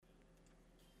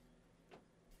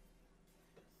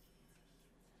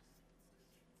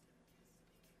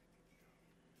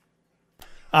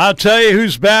I'll tell you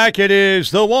who's back. It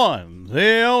is the one,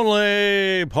 the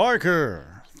only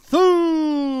Parker Thune.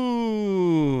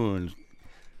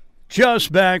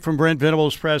 Just back from Brent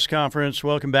Venables' press conference.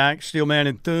 Welcome back, Steelman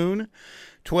and Thune.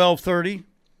 12:30.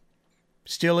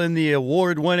 Still in the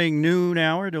award-winning noon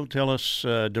hour. Don't ask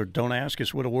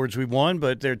us what awards we won,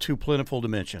 but they're too plentiful to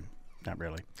mention. Not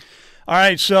really. All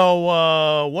right,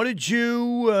 so what did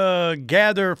you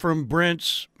gather from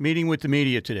Brent's meeting with the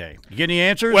media today? You get any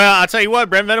answers? Well, I'll tell you what,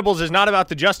 Brent Venables is not about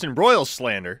the Justin Broyles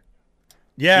slander.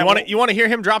 Yeah. You want to hear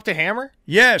him drop the hammer?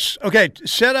 Yes. Okay,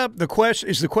 set up the question.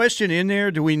 Is the question in there?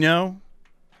 Do we know?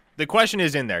 The question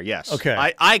is in there, yes.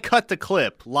 Okay. I cut the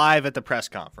clip live at the press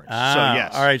conference. So,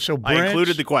 yes. All right, so Brent, I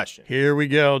included the question. Here we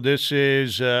go. This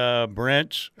is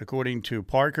Brent, according to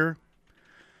Parker,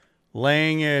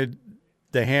 laying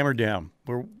the hammer down.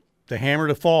 The Hammer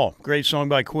to Fall. Great song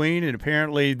by Queen, and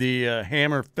apparently the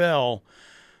hammer fell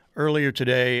earlier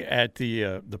today at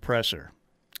the presser.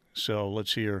 So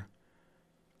let's hear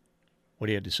what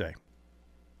he had to say.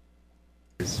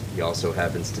 He also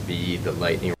happens to be the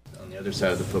lightning on the other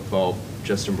side of the football.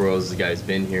 Justin Broyles is a guy who's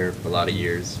been here for a lot of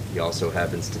years. He also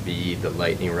happens to be the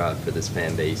lightning rod for this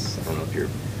fan base. I don't know if you're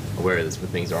aware of this, but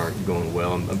things aren't going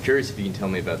well. I'm curious if you can tell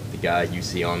me about the guy you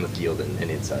see on the field and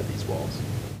inside these walls.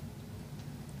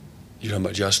 You talking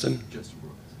about Justin? Justin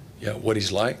Broyles. Yeah, what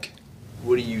he's like?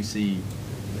 What do you see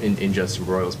in Justin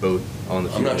Broyles, both on the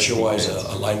field? I'm not sure why he's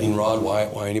a lightning rod,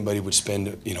 why anybody would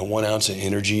spend 1 ounce of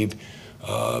energy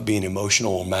being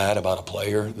emotional or mad about a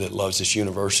player that loves this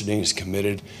university and is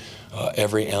committed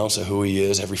every ounce of who he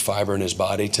is, every fiber in his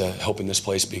body to helping this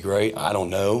place be great. I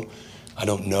don't know. I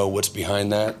don't know what's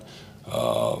behind that.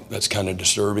 That's kind of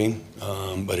disturbing,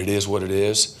 but it is what it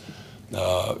is.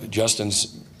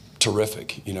 Justin's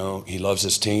terrific. He loves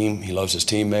his team. He loves his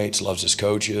teammates, loves his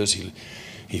coaches.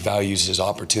 He values his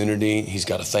opportunity. He's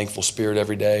got a thankful spirit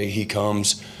every day. He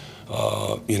comes,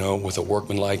 with a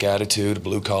workmanlike attitude, a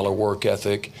blue-collar work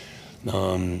ethic.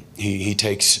 He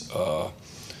takes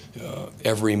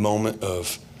every moment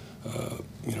of,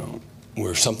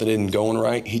 where something isn't going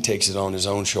right, he takes it on his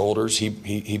own shoulders.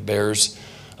 He bears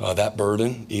that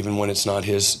burden, even when it's not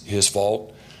his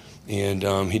fault. And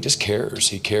he just cares.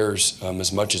 He cares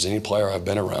as much as any player I've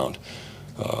been around,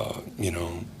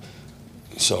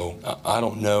 So I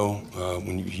don't know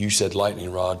when you said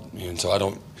lightning rod, and so I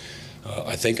don't.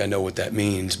 I think I know what that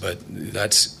means, but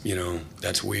that's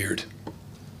weird.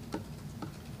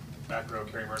 Back row,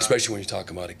 Kerry Murdoch. Especially when you talk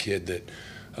about a kid that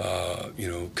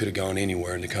could have gone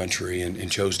anywhere in the country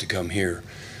and chose to come here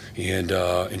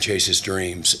and chase his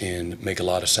dreams and make a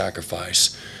lot of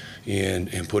sacrifice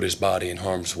and put his body in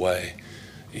harm's way.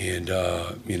 And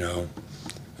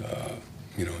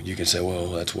you can say, well,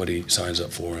 that's what he signs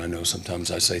up for. And I know sometimes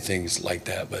I say things like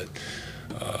that, but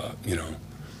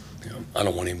I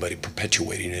don't want anybody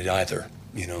perpetuating it either.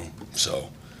 So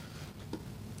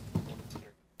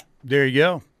there you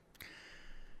go.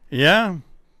 Yeah.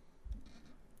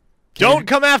 Don't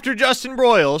come after Justin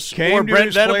Broyles, or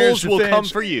Brent Venables will come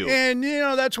for you. And,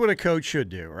 that's what a coach should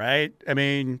do, right? I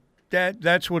mean,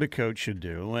 that's what a coach should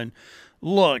do. And,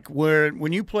 look,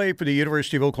 when you play for the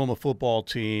University of Oklahoma football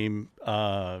team,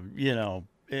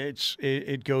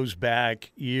 it goes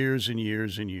back years and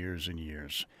years and years and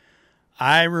years.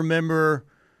 I remember,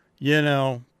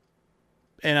 and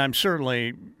I'm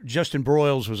certainly – Justin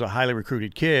Broyles was a highly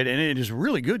recruited kid, and it is a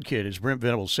really good kid, as Brent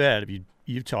Venables said. If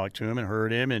you've talked to him and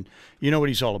heard him, and you know what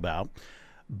he's all about.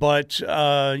 But,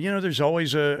 there's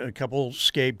always a couple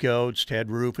scapegoats. Ted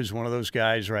Roof is one of those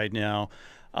guys right now.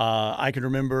 I can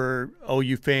remember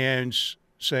OU fans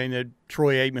saying that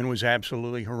Troy Aikman was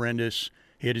absolutely horrendous.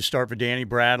 He had to start for Danny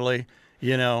Bradley,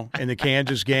 in the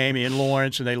Kansas game in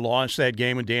Lawrence, and they lost that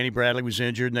game when Danny Bradley was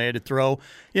injured, and they had to throw.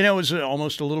 It was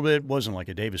almost a little bit, wasn't like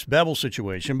a Davis Bevel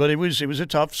situation, but it was a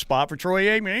tough spot for Troy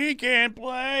Aikman. He can't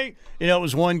play. It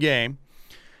was one game.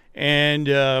 And,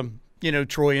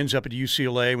 Troy ends up at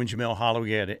UCLA when Jamel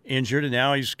Holloway got injured, and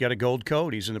now he's got a gold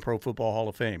coat. He's in the Pro Football Hall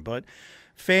of Fame. But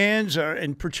fans are,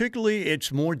 and particularly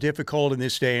it's more difficult in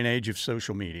this day and age of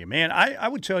social media. Man, I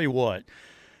would tell you what,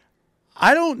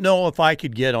 I don't know if I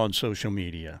could get on social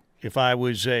media if I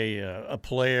was a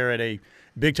player at a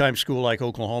big-time school like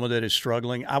Oklahoma that is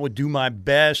struggling. I would do my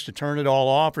best to turn it all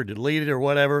off or delete it or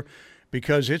whatever,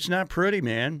 because it's not pretty,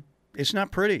 man. It's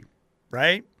not pretty,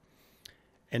 right?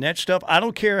 And that stuff, I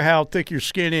don't care how thick your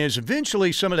skin is,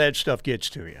 eventually some of that stuff gets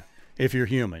to you if you're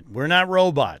human. We're not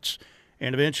robots.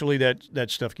 And eventually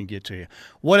that stuff can get to you.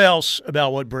 What else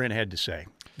about what Brent had to say?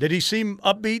 Did he seem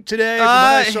upbeat today? From what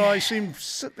I saw, he seemed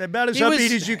about as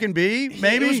upbeat as you can be,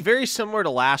 maybe? It was very similar to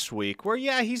last week, where,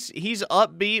 he's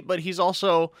upbeat, but he's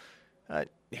also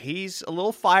he's a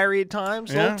little fiery at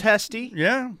times, a little testy.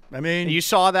 Yeah, I mean, you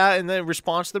saw that in the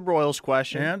response to the Broyles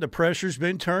question. Yeah, the pressure's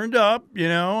been turned up,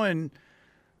 and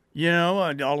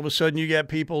all of a sudden you got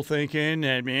people thinking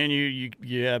that, man,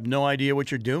 you have no idea what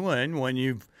you're doing when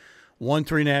you've won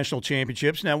 3 national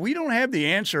championships. Now, we don't have the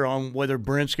answer on whether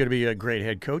Brent's going to be a great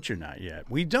head coach or not yet.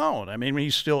 We don't. I mean,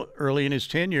 he's still early in his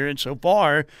tenure, and so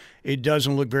far it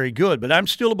doesn't look very good. But I'm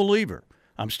still a believer.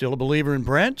 I'm still a believer in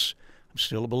Brent's. I'm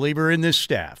still a believer in this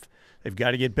staff. They've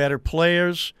got to get better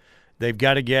players. They've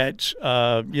got to get,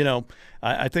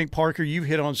 I think, Parker, you've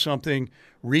hit on something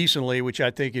recently which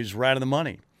I think is right on the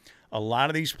money. A lot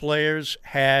of these players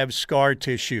have scar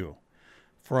tissue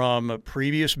from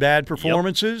previous bad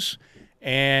performances. Yep.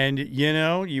 And,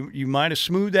 you might have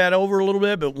smoothed that over a little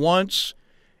bit, but once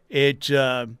it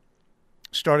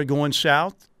started going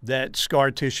south, that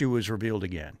scar tissue was revealed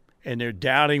again. And they're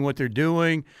doubting what they're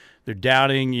doing. They're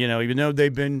doubting, even though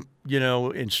they've been,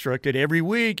 instructed every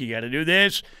week, you got to do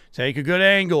this, take a good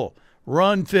angle,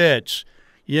 run fits,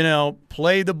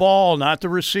 play the ball, not the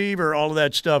receiver, all of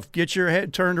that stuff. Get your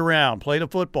head turned around, play the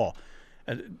football.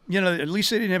 At least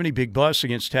they didn't have any big busts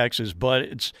against Texas, but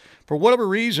it's for whatever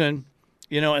reason,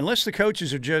 unless the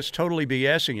coaches are just totally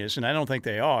BSing us, and I don't think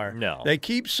they are. No. They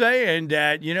keep saying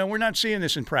that, we're not seeing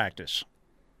this in practice.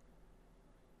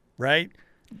 Right?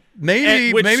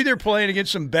 Maybe they're playing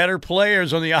against some better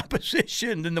players on the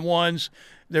opposition than the ones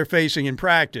they're facing in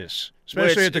practice,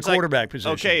 especially at the quarterback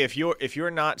position. Okay, if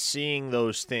you're not seeing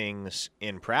those things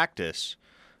in practice,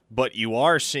 but you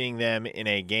are seeing them in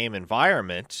a game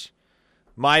environment,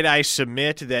 might I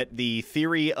submit that the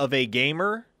theory of a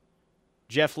gamer,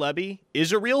 Jeff Lebby,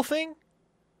 is a real thing?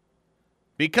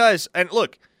 Because, and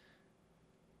look,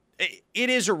 it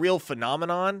is a real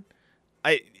phenomenon.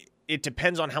 It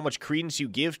depends on how much credence you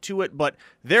give to it, but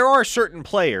there are certain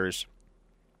players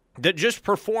that just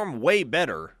perform way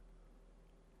better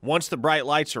once the bright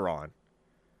lights are on.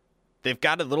 They've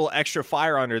got a little extra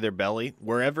fire under their belly,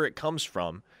 wherever it comes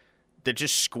from, that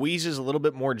just squeezes a little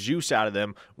bit more juice out of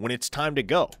them when it's time to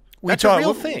go. That's a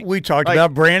real thing. We talked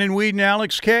about Brandon Weed and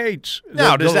Alex Cates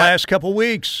the last couple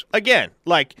weeks. Again,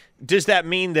 does that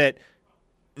mean that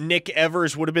Nick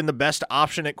Evers would have been the best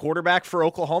option at quarterback for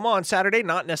Oklahoma on Saturday?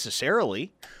 Not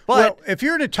necessarily. But if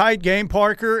you're in a tight game,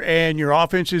 Parker, and your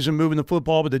offense isn't moving the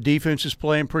football, but the defense is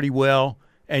playing pretty well,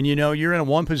 and you're in a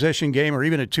 1-possession game or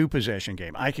even a 2-possession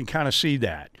game, I can kind of see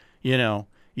that.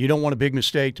 You don't want a big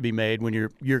mistake to be made when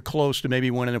you're close to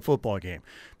maybe winning a football game.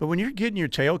 But when you're getting your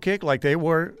tail kicked like they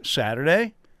were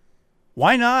Saturday,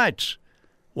 why not?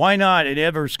 Why not? And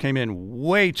Evers came in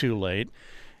way too late.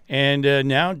 And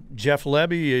now Jeff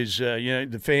Lebby is,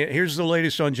 here's the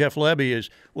latest on Jeff Lebby is,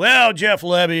 Jeff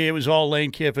Lebby, it was all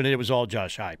Lane Kiffin, it was all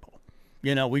Josh Heupel.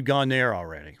 We've gone there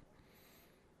already.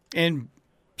 And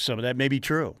some of that may be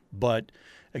true. But,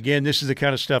 again, this is the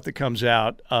kind of stuff that comes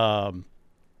out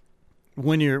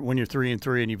when you're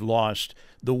 3-3 and you've lost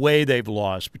the way they've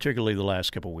lost, particularly the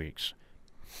last couple weeks.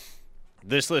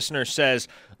 This listener says,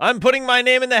 I'm putting my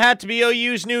name in the hat to be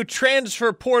OU's new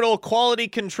transfer portal quality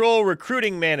control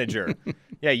recruiting manager.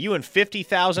 Yeah, you and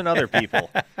 50,000 other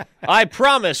people. I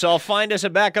promise I'll find us a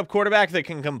backup quarterback that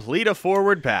can complete a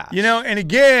forward pass. And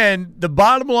again, the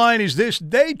bottom line is this.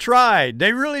 They tried.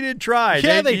 They really did try.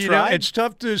 Yeah, they tried. It's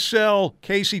tough to sell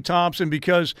Casey Thompson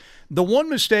because the one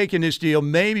mistake in this deal,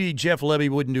 maybe Jeff Lebby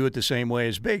wouldn't do it the same way,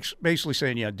 is basically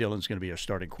saying, Dylan's going to be our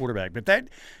starting quarterback. But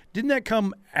didn't that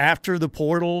come after the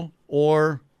portal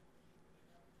or –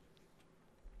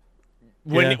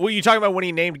 were you talking about when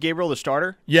he named Gabriel the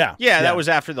starter? Yeah. Yeah, that was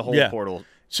after the whole portal.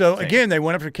 So, again, they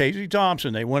went after Casey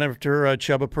Thompson. They went after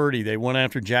Chubba Purdy. They went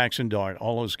after Jackson Dart,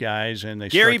 all those guys. And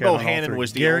Gary Bohannon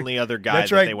was the only other guy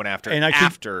that they went after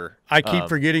I keep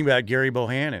forgetting about Gary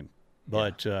Bohannon.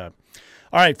 But, all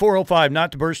right, 405,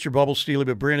 not to burst your bubble, Steely,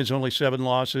 but Brent has only 7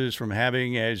 losses from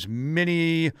having as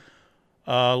many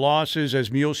losses as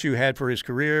Muleshoe had for his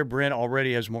career. Brent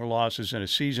already has more losses in a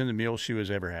season than Muleshoe has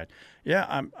ever had. Yeah,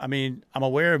 I'm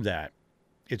aware of that.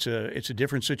 It's a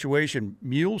different situation.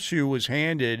 Muleshoe was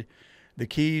handed the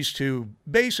keys to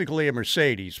basically a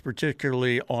Mercedes,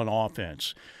 particularly on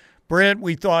offense. Brent,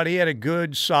 we thought he had a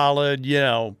good, solid,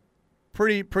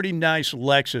 pretty nice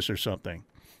Lexus or something,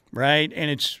 right? And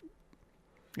it's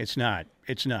not.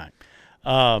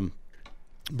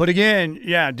 But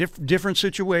again, different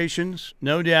situations,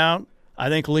 no doubt. I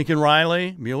think Lincoln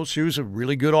Riley, Muleshoe's a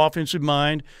really good offensive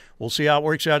mind. We'll see how it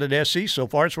works out at SC. So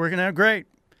far, it's working out great.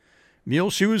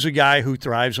 Muleshoe is a guy who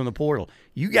thrives on the portal.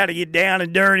 You got to get down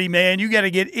and dirty, man. You got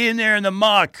to get in there in the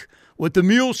muck with the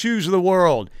Muleshoes of the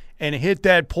world and hit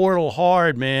that portal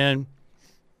hard, man,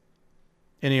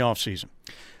 in the offseason.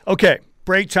 Okay,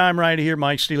 Break time right here.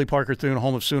 Mike Steely, Parker Thune,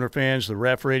 home of Sooner fans, the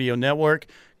Ref Radio Network.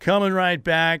 Coming right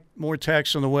back. More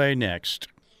texts on the way next.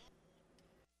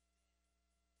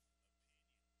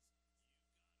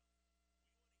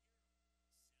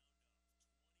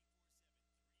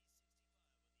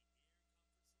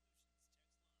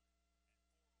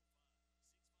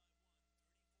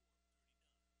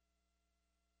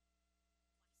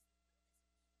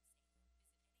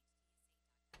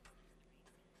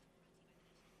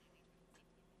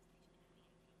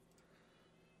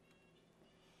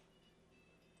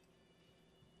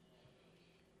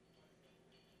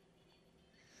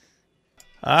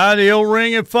 The old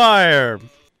Ring of Fire.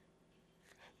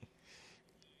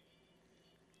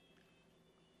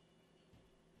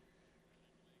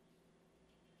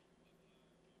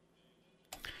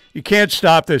 You can't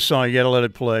stop this song. You got to let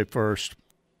it play first.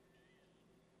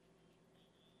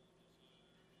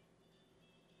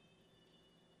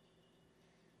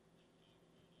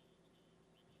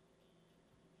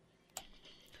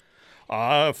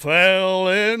 I fell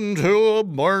into a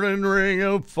burning ring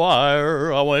of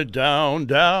fire. I went down,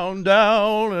 down,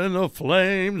 down, and the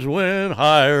flames went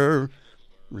higher.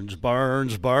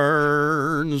 Burns,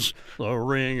 burns, the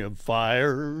ring of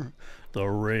fire, the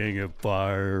ring of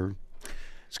fire.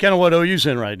 It's kind of what OU's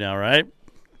in right now, right?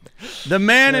 The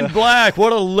Man in Black,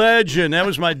 what a legend. That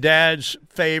was my dad's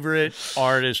favorite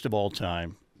artist of all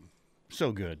time.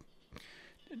 So good.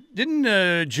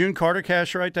 Didn't June Carter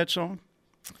Cash write that song?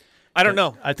 I don't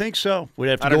know. I think so. We'd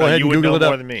have to I don't go know. ahead You and would Google know it up.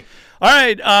 more than me. All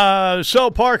right.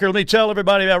 So, Parker, let me tell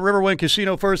everybody about Riverwind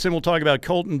Casino first, then we'll talk about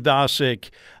Colton Dosick.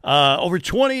 Over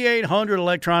 2,800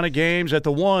 electronic games at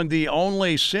the one, the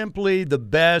only, simply the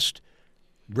best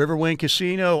Riverwind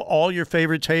Casino. All your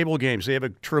favorite table games. They have a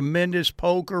tremendous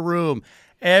poker room.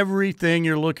 Everything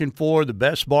you're looking for, the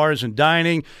best bars and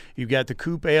dining. You've got the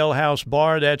Coop Ale House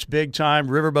Bar, that's big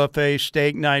time. River Buffet,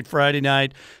 steak night Friday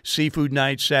night, seafood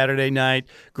night Saturday night.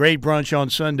 Great brunch on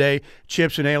Sunday.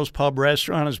 Chips and Ales Pub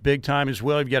Restaurant is big time as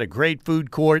well. You've got a great food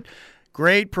court.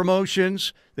 Great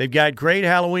promotions. They've got great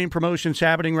Halloween promotions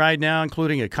happening right now,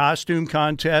 including a costume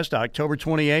contest October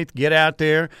 28th. Get out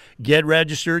there. Get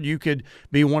registered. You could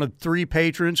be one of 3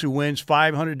 patrons who wins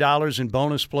 $500 in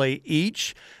bonus play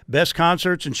each. Best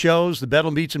concerts and shows, the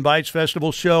Bedlam Beats and Bites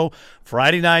Festival show,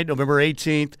 Friday night, November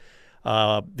 18th.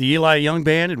 The Eli Young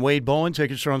Band and Wade Bowen.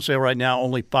 Tickets are on sale right now,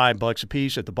 only $5 a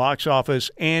piece at the box office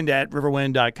and at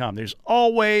riverwind.com. There's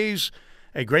always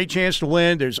a great chance to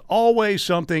win. There's always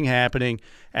something happening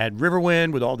at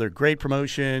Riverwind with all their great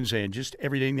promotions and just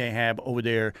everything they have over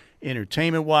there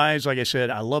entertainment-wise. Like I said,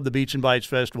 I love the Beats and Bites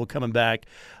Festival coming back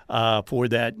for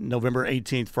that November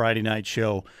 18th Friday night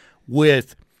show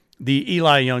with the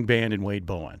Eli Young Band and Wade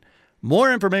Bowen.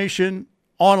 More information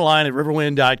online at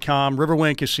riverwind.com.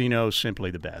 Riverwind Casino,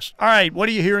 simply the best. All right, what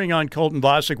are you hearing on Colton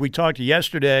Dosick? We talked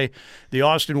yesterday, the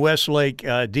Austin Westlake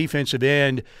defensive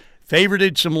end,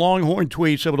 favorited some Longhorn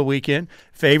tweets over the weekend.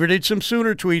 Favorited some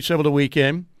Sooner tweets over the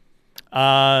weekend.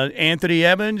 Anthony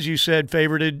Evans, you said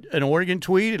favorited an Oregon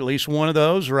tweet, at least one of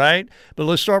those, right? But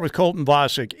let's start with Colton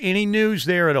Dosick. Any news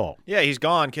there at all? Yeah, he's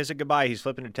gone. Kiss it goodbye. He's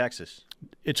flipping to Texas.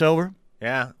 It's over?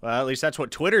 Yeah, well, at least that's what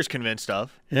Twitter's convinced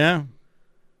of. Yeah.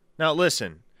 Now,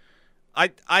 listen,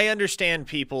 I understand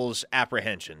people's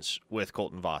apprehensions with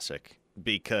Colton Dosick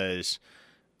because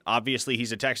obviously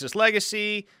he's a Texas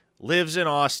legacy, lives in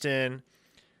Austin,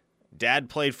 dad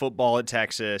played football at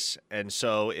Texas, and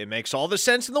so it makes all the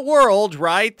sense in the world,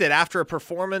 right, that after a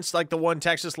performance like the one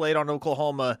Texas laid on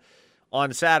Oklahoma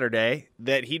on Saturday,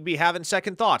 that he'd be having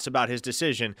second thoughts about his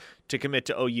decision to commit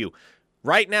to OU.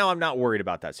 Right now, I'm not worried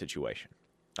about that situation.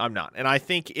 I'm not. And I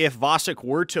think if Dosick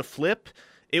were to flip,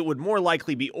 it would more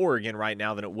likely be Oregon right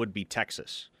now than it would be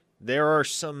Texas. There are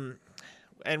some,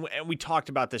 and we talked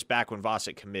about this back when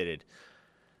Dosick committed.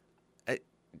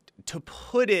 To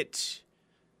put it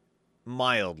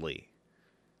mildly,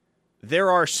 there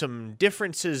are some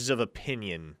differences of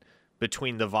opinion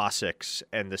between the Dosicks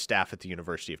and the staff at the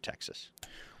University of Texas.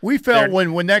 We felt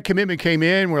when that commitment came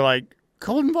in, we're like,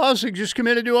 Colton Dosick just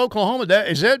committed to Oklahoma.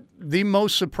 Is that the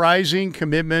most surprising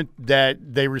commitment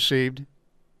that they received?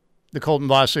 The Colton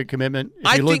Dosick commitment?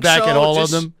 If you look back at all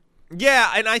of them?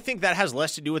 Yeah, and I think that has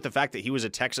less to do with the fact that he was a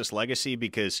Texas legacy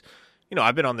because, you know,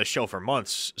 I've been on this show for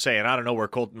months saying I don't know where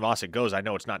Colton Dosick goes. I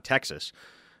know it's not Texas.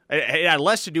 It had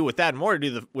less to do with that and more to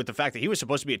do with the fact that he was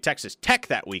supposed to be at Texas Tech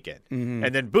that weekend. Mm-hmm.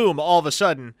 And then, boom, all of a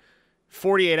sudden,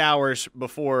 48 hours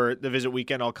before the visit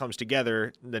weekend all comes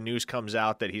together, the news comes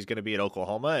out that he's going to be at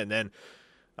Oklahoma. And then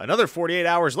another 48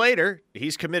 hours later,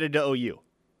 he's committed to OU.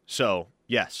 So,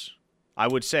 yes, I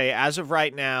would say as of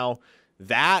right now,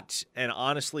 that and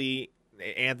honestly,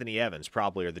 Anthony Evans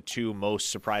probably are the two most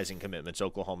surprising commitments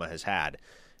Oklahoma has had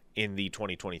in the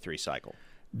 2023 cycle.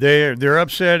 They're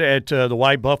upset at the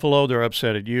White Buffalo. They're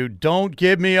upset at you. Don't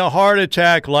give me a heart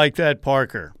attack like that,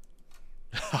 Parker.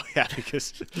 Oh, yeah,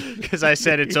 because I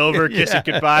said it's over, kiss it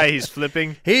goodbye, he's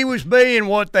flipping. He was being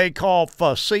what they call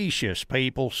facetious,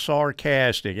 people,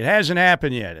 sarcastic. It hasn't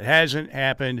happened yet. It hasn't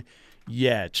happened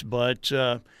yet. But,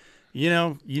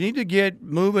 you need to get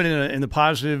moving in the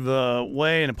positive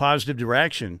way, in a positive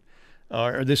direction.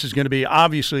 Or this is going to be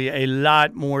obviously a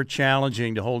lot more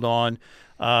challenging to hold on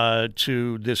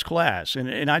to this class.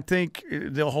 And I think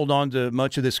they'll hold on to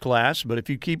much of this class. But if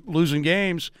you keep losing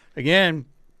games, again,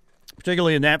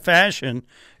 particularly in that fashion,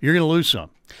 you're going to lose some.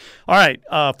 All right,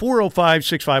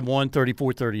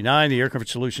 405-651-3439, the Air Comfort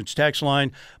Solutions text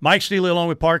line. Mike Steely along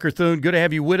with Parker Thune. Good to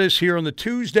have you with us here on the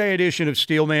Tuesday edition of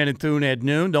Steelman and Thune at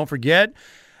noon. Don't forget,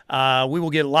 we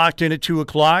will get locked in at 2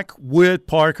 o'clock with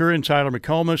Parker and Tyler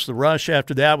McComas. The Rush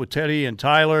after that with Teddy and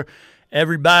Tyler.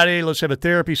 Everybody, let's have a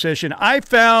therapy session. I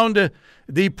found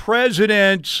the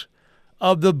president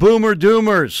of the Boomer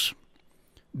Doomers.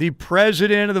 The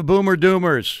president of the Boomer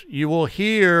Doomers. You will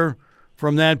hear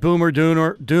from that Boomer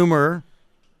Doomer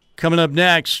coming up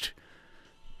next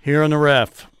here on the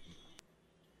Ref.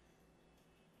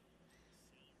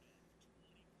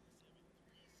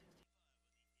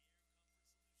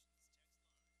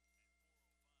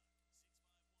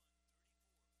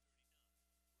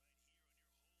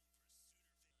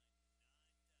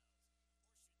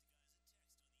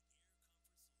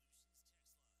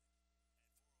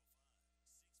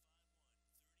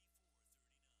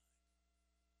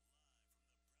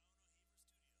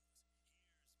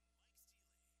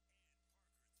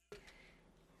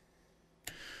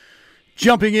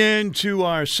 Jumping into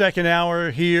our second hour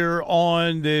here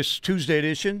on this Tuesday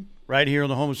edition, right here on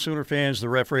the home of Sooner fans, the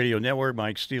Ref Radio Network.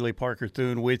 Mike Steely, Parker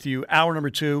Thune with you. Hour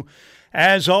number 2,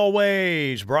 as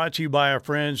always, brought to you by our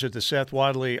friends at the Seth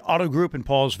Wadley Auto Group in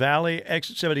Pauls Valley.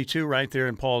 Exit 72 right there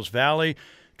in Pauls Valley.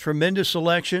 Tremendous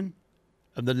selection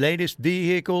of the latest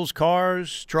vehicles,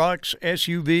 cars, trucks,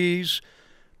 SUVs,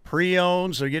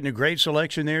 pre-owns. They're getting a great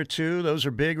selection there, too. Those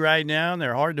are big right now, and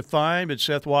they're hard to find, but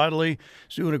Seth Wadley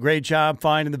is doing a great job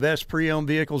finding the best pre-owned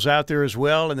vehicles out there as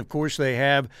well. And, of course, they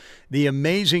have the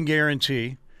amazing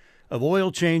guarantee of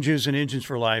oil changes and engines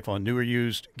for life on new or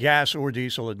used gas or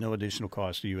diesel at no additional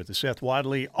cost to you at the Seth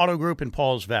Wadley Auto Group in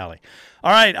Pauls Valley.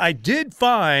 All right, I did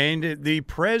find the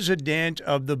president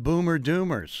of the Boomer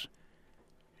Doomers,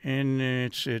 and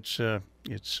it's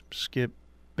Skip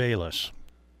Bayless.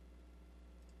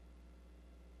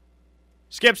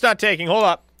 Skip's not taking. Hold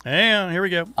up. And here we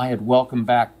go. I had welcomed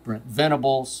back Brent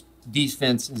Venables.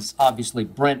 Defense is obviously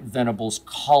Brent Venables'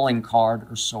 calling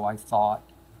card, or so I thought.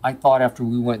 I thought after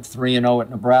we went 3-0 at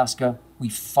Nebraska, we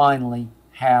finally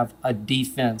have a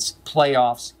defense.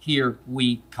 Playoffs, here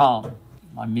we come.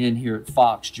 My men here at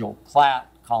Fox, Joel Klatt,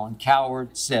 Colin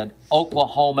Coward, said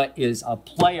Oklahoma is a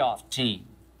playoff team.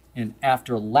 And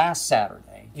after last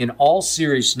Saturday, in all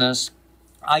seriousness,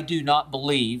 I do not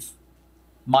believe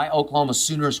my Oklahoma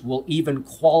Sooners will even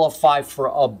qualify for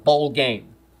a bowl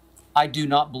game. I do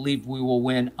not believe we will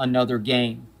win another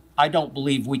game. I don't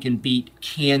believe we can beat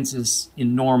Kansas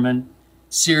in Norman.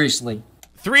 Seriously.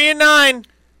 3-9.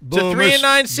 It's a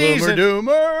 3-9 season.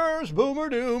 Boomer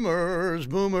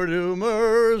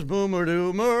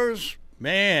Doomers.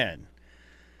 Man.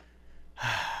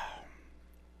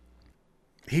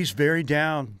 He's very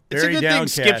down. It's a good thing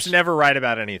Skip's never right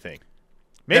about anything.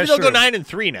 Maybe That's they'll true. go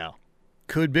 9-3 now.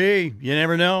 Could be. You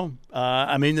never know.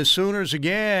 The Sooners,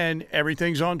 again,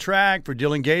 everything's on track for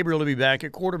Dylan Gabriel to be back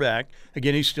at quarterback.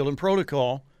 Again, he's still in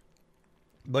protocol.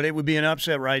 But it would be an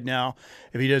upset right now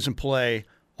if he doesn't play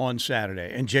on Saturday.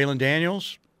 And Jalen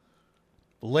Daniels,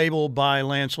 labeled by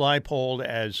Lance Leipold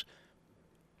as,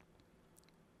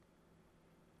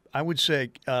 I would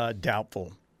say,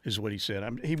 doubtful, is what he said.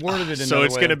 He worded it another way. So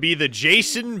it's going to be the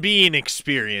Jason Bean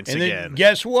experience and again. Then,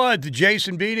 guess what? The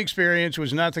Jason Bean experience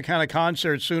was not the kind of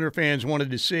concert Sooner fans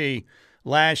wanted to see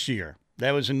last year.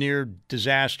 That was a near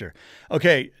disaster.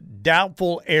 Okay,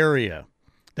 doubtful area.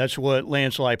 That's what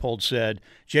Lance Leipold said.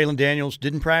 Jalen Daniels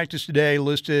didn't practice today,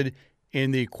 listed in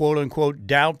the quote-unquote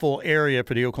doubtful area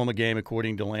for the Oklahoma game,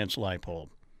 according to Lance Leipold.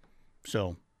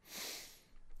 So,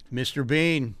 Mr.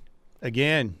 Bean,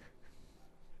 again,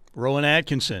 Rowan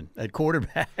Atkinson at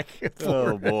quarterback.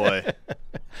 Oh, boy.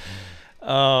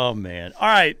 Oh, man. All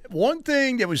right, one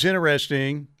thing that was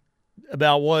interesting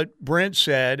about what Brent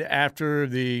said after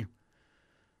the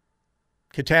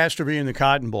catastrophe in the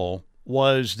Cotton Bowl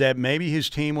was that maybe his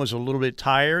team was a little bit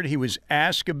tired. He was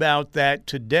asked about that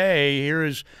today. Here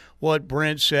is what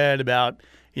Brent said about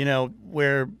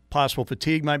where possible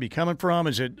fatigue might be coming from?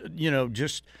 Is it,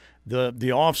 just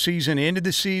the off season, end of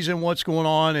the season? What's going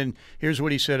on? And here's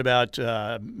what he said about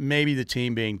maybe the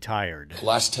team being tired. The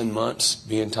last 10 months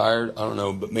being tired, I don't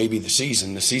know, but maybe the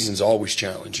season. The season's always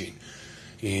challenging.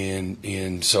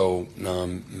 And so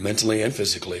mentally and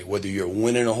physically, whether you're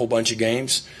winning a whole bunch of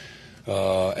games,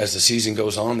 as the season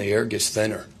goes on, the air gets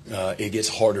thinner. It gets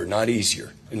harder, not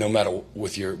easier. And no matter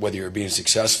whether you're being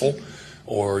successful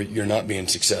or you're not being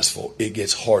successful, it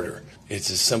gets harder.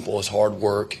 It's as simple as hard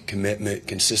work, commitment,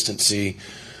 consistency,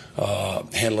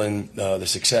 handling the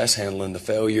success, handling the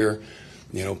failure,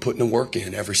 putting the work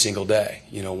in every single day,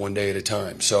 one day at a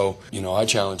time. So, I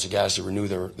challenge the guys to renew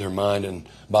their mind and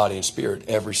body and spirit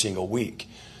every single week.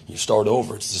 You start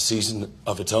over. It's the season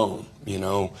of its own,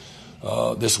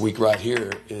 This week right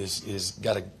here is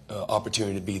got an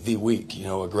opportunity to be the week,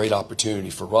 a great opportunity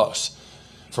for us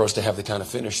to have the kind of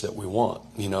finish that we want.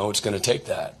 It's going to take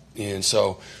that. And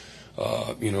so,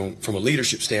 from a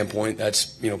leadership standpoint, that's,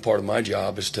 part of my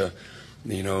job is to,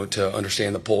 to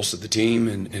understand the pulse of the team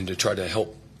and to try to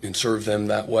help and serve them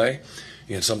that way.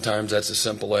 And sometimes that's as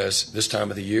simple as this time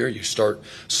of the year, you start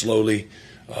slowly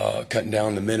cutting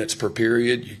down the minutes per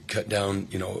period. You cut down,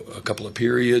 a couple of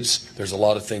periods. There's a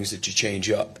lot of things that you change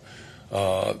up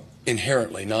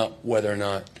inherently, not whether or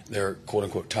not they're quote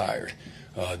unquote tired.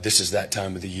 This is that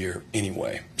time of the year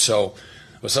anyway. So,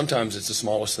 but sometimes it's the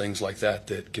smallest things like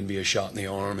that can be a shot in the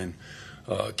arm and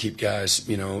keep guys,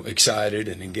 excited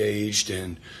and engaged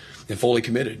and fully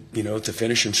committed, to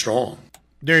finishing strong.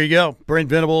 There you go. Brent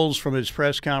Venables from his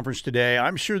press conference today.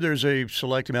 I'm sure there's a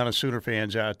select amount of Sooner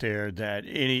fans out there that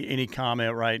any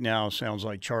comment right now sounds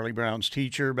like Charlie Brown's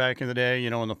teacher back in the day,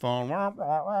 on the phone.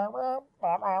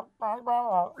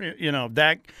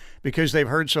 That because they've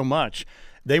heard so much.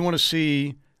 They want to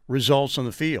see results on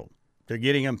the field. They're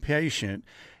getting impatient.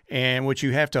 And what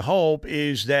you have to hope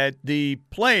is that the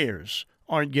players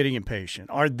aren't getting impatient.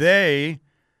 Are they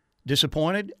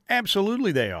disappointed?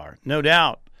 Absolutely they are, no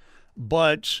doubt.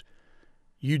 But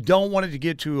you don't want it to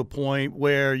get to a point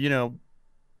where,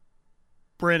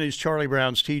 Brent is Charlie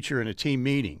Brown's teacher in a team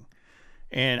meeting.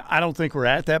 And I don't think we're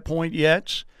at that point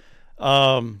yet.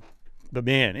 But,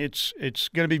 man, it's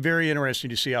going to be very interesting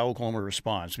to see how Oklahoma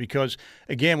responds. Because,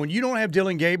 again, when you don't have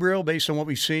Dillon Gabriel, based on what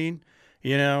we've seen,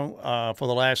 for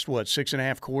the last,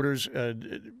 6.5 quarters,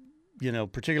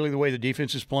 particularly the way the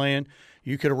defense is playing,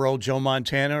 you could have rolled Joe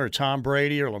Montana or Tom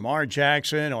Brady or Lamar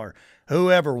Jackson or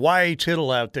whoever, Y.A.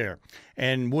 Tittle out there,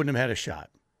 and wouldn't have had a shot.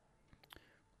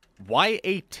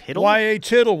 Y.A. Tittle? Y.A.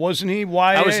 Tittle, wasn't he?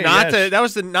 Y.A. That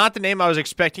was not the name I was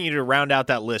expecting you to round out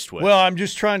that list with. Well, I'm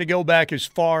just trying to go back as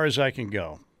far as I can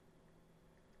go.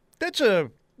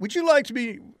 Would you like to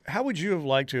be, how would you have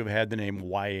liked to have had the name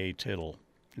Y.A. Tittle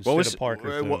instead of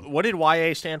Parker Thune? What did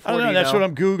Y.A. stand for? I don't know. That's what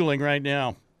I'm Googling right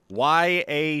now.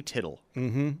 Y.A. Tittle.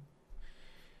 Mm-hmm.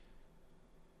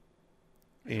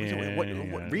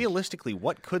 Realistically,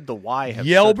 what could the Y have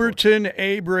Yelberton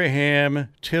Abraham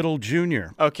Tittle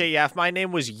Jr. Okay, yeah, if my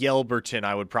name was Yelberton,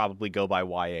 I would probably go by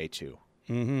YA too.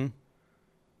 Mm-hmm.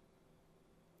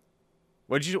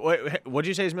 What'd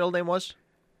you say his middle name was?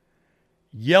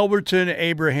 Yelberton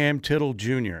Abraham Tittle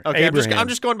Jr. Okay, I'm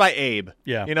just going by Abe.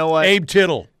 Yeah. You know what? Abe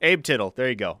Tittle. Abe Tittle. There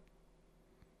you go.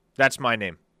 That's my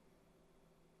name.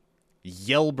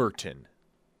 Yelberton.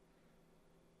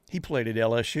 He played at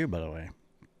LSU, by the way.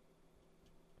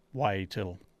 Y.A.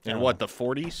 Tittle. In what, the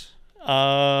 40s?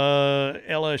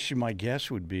 LSU, my guess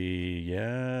would be,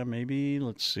 maybe.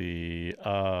 Let's see.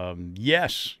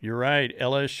 Yes, you're right.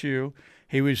 LSU.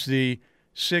 He was the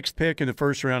 6th pick in the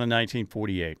first round in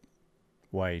 1948.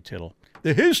 Y.A. Tittle.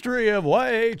 The history of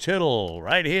Y.A. Tittle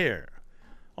right here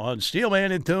on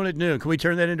Steelman and Thune at noon. Can we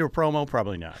turn that into a promo?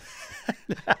 Probably not.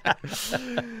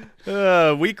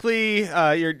 Weekly,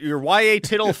 your Y.A.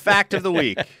 Tittle fact of the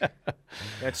week.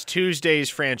 That's Tuesday's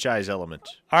franchise element.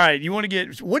 All right,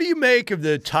 what do you make of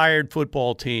the tired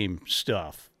football team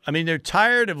stuff? I mean, they're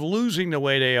tired of losing the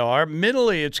way they are.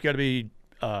 Mentally, it's got to be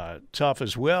tough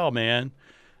as well, man.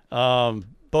 But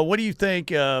what do you think?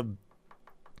 Do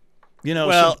we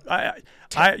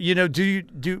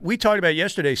talked about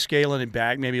yesterday scaling it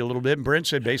back maybe a little bit, and Brent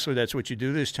said basically that's what you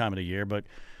do this time of the year, but.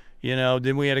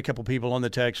 Then we had a couple people on the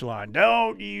text line.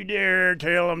 Don't you dare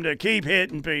tell them to keep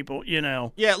hitting people,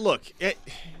 Yeah, look,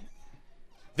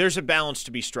 there's a balance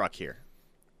to be struck here.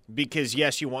 Because,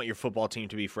 yes, you want your football team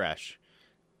to be fresh.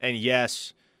 And,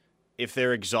 yes, if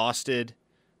they're exhausted,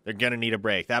 they're going to need a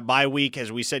break. That bye week,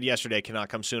 as we said yesterday, cannot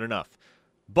come soon enough.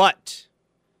 But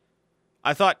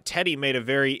I thought Teddy made a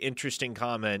very interesting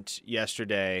comment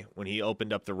yesterday when he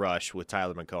opened up the rush with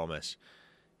Tyler McComas.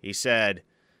 He said,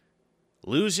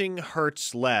 losing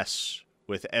hurts less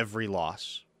with every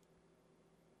loss.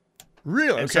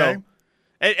 Really? And Okay. so,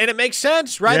 and it makes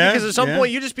sense, right? Yeah, Because at some yeah.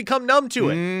 point you just become numb to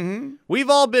it. Mm-hmm. We've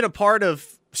all been a part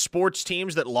of sports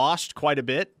teams that lost quite a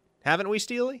bit, haven't we,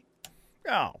 Steely?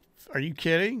 Oh, are you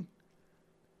kidding?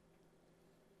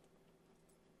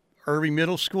 Irving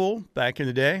Middle School back in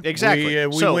the day. Exactly.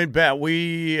 We So- went back.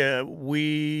 We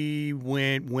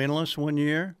went winless one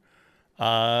year.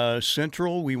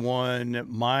 Central, we won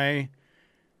my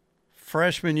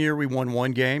freshman year. We won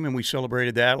one game, and we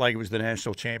celebrated that like it was the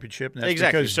national championship. And that's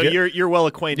Exactly. because So you're well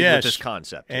acquainted Yes. with this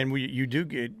concept. and we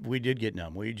did get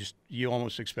numb. You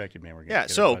almost expected, man. We're gonna Yeah,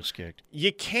 get so- our butts kicked.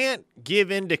 You can't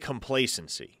give in to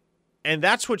complacency. And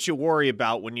that's what you worry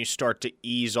about when you start to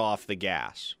ease off the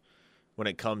gas when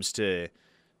it comes to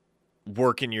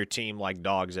working your team like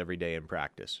dogs every day in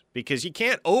practice. Because you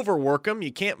can't overwork them,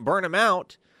 you can't burn them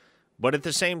out, but at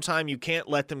the same time, you can't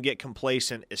let them get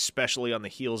complacent, especially on the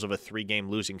heels of a 3-game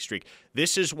losing streak.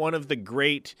 This is one of the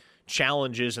great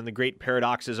challenges and the great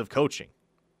paradoxes of coaching,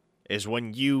 is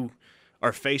when you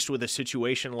are faced with a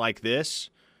situation like this,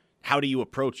 how do you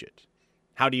approach it?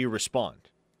 How do you respond?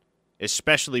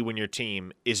 Especially when your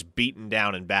team is beaten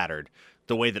down and battered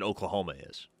the way that Oklahoma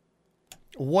is.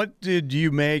 What did you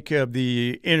make of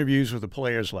the interviews with the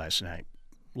players last night?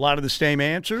 A lot of the same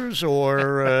answers,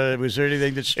 or was there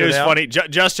anything that stood It was out? funny.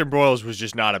 Justin Broyles was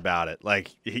just not about it.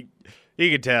 Like, he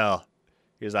could tell.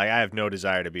 He was like, I have no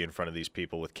desire to be in front of these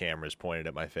people with cameras pointed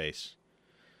at my face.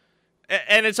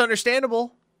 And it's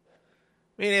understandable.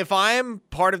 I mean, if I'm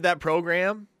part of that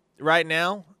program right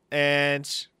now, and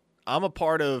I'm a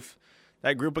part of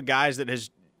that group of guys that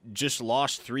has just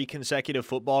lost 3 consecutive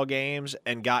football games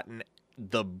and gotten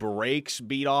the brakes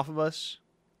beat off of us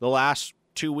the last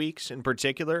 2 weeks in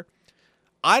particular,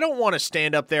 I don't want to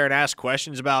stand up there and ask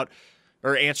questions about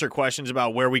or answer questions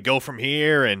about where we go from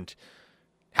here and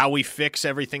how we fix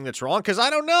everything that's wrong, because I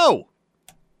don't know.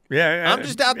 Yeah, I'm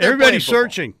just out there Everybody's playing football.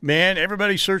 searching, man.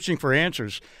 Everybody's searching for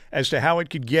answers as to how it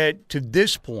could get to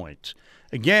this point.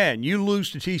 Again, you lose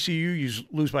to TCU, you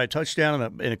lose by a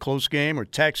touchdown in a close game, or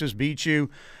Texas beats you,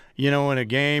 in a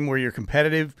game where you're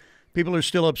competitive. People are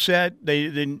still upset.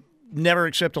 They never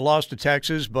accept a loss to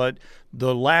Texas, but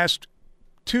the last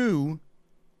 2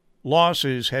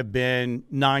 losses have been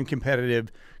non-competitive,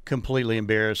 completely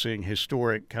embarrassing,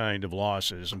 historic kind of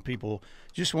losses, and people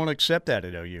just won't accept that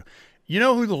at OU. You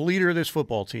know who the leader of this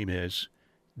football team is?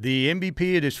 The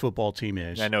MVP of this football team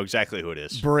is I know exactly who it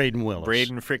is. Braden Willis.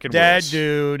 Braden freaking That Willis.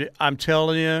 dude, I'm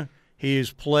telling you, he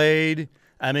has played.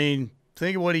 I mean,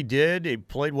 think of what he did. He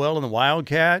played well in the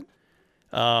Wildcat.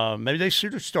 Maybe they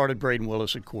should have started Braden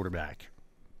Willis at quarterback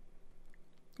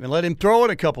and let him throw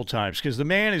it a couple times, because the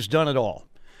man has done it all.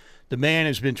 The man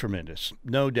has been tremendous.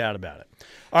 No doubt about it.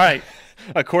 All right.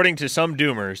 According to some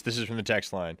doomers, this is from the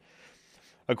text line.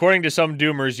 According to some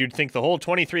doomers, you'd think the whole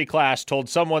 23 class told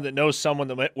someone that knows someone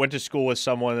that went to school with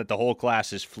someone that the whole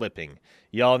class is flipping.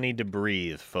 Y'all need to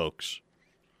breathe, folks.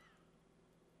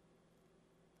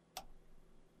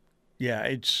 Yeah,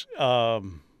 it's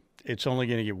only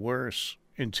going to get worse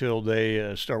until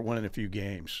they start winning a few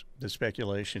games. The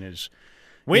speculation is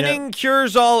Winning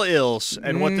cures all ills,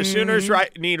 and what the Sooners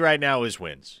need right now is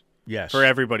wins. yes. For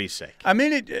everybody's sake. I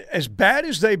mean, as bad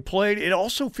as they played, it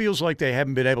also feels like they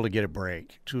haven't been able to get a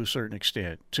break to a certain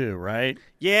extent, too, right?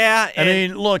 Yeah. I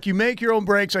mean, look, you make your own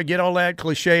breaks. I get all that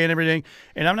cliche and everything,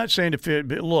 and I'm not saying to fit,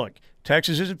 but look,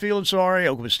 Texas isn't feeling sorry.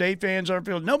 Oklahoma State fans aren't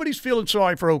feeling. Nobody's feeling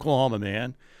sorry for Oklahoma,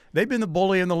 man. They've been the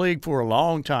bully in the league for a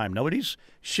long time. Nobody's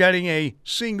shedding a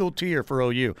single tear for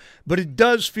OU, but it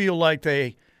does feel like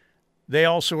they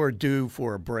also are due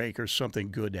for a break or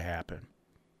something good to happen.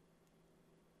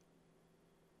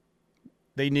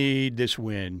 They need this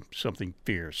win, something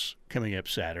fierce, coming up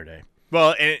Saturday.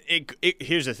 Well, and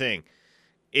here's the thing.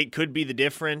 It could be the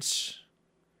difference,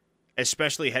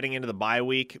 especially heading into the bye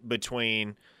week,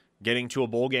 between getting to a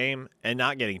bowl game and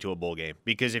not getting to a bowl game.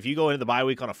 Because if you go into the bye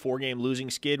week on a 4-game losing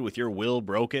skid with your will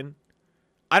broken,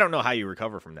 I don't know how you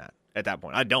recover from that at that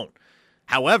point. I don't.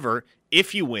 However,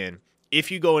 if you win,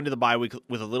 if you go into the bye week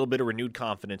with a little bit of renewed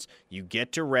confidence, you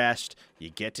get to rest,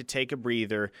 you get to take a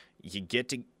breather, you get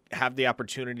to have the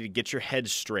opportunity to get your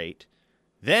head straight.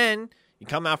 Then you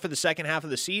come out for the second half of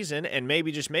the season, and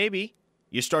maybe, just maybe,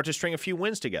 you start to string a few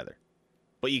wins together.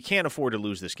 But you can't afford to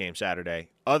lose this game Saturday.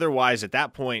 Otherwise, at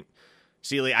that point,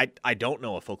 Sealy, I don't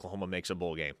know if Oklahoma makes a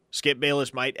bowl game. Skip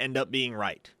Bayless might end up being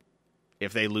right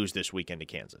if they lose this weekend to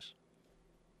Kansas.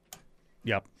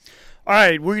 Yep. All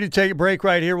right, we're going to take a break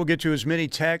right here. We'll get to as many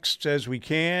texts as we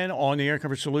can on the Air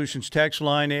Comfort Solutions text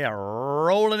line. They are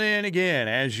rolling in again,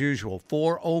 as usual,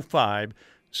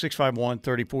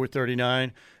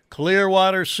 405-651-3439.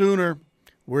 Clearwater Sooner.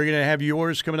 We're going to have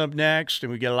yours coming up next,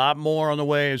 and we get a lot more on the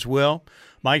way as well.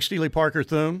 Mike Steely, Parker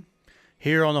Thune,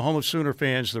 here on the home of Sooner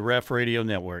fans, the Ref Radio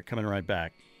Network. Coming right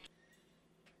back.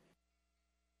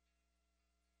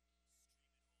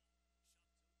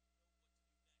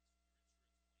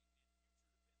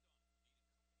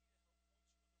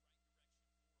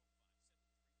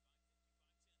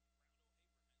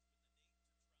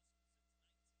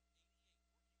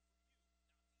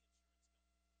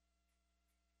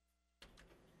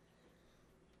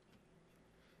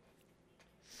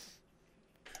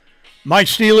 Mike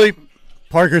Steely,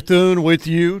 Parker Thune with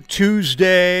you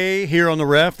Tuesday here on the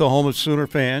Ref, the home of Sooner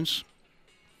fans.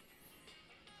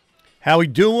 How we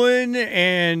doing?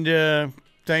 And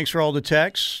thanks for all the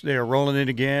texts. They are rolling in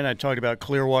again. I talked about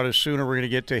Clearwater Sooner. We're going to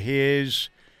get to his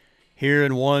here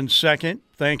in 1 second.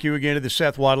 Thank you again to the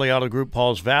Seth Wadley Auto Group,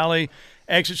 Pauls Valley.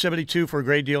 Exit 72 for a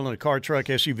great deal on a car, truck,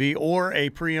 SUV, or a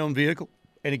pre-owned vehicle.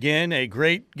 And again, a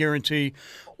great guarantee.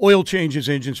 Oil changes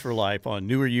engines for life on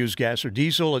newer used gas or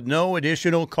diesel at no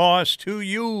additional cost to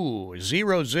you.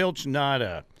 Zero, zilch,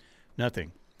 nada.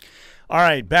 Nothing. All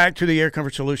right, back to the Air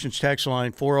Comfort Solutions text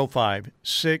line,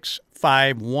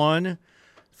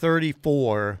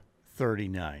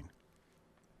 405-651-3439.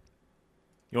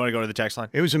 You want to go to the text line?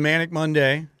 It was a manic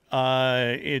Monday.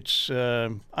 It's, I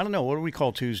don't know, what do we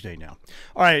call Tuesday now?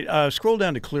 All right, scroll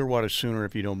down to Clearwater Sooner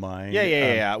if you don't mind.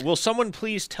 Yeah. Will someone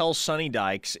please tell Sonny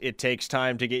Dykes it takes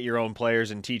time to get your own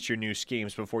players and teach your new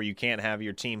schemes before you can't have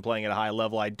your team playing at a high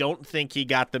level? I don't think he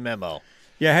got the memo.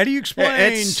 Yeah, how do you explain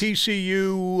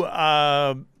TCU,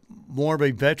 more of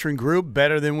a veteran group,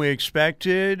 better than we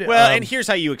expected? Well, and here's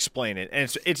how you explain it.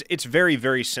 And it's very,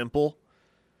 very simple.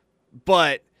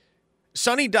 But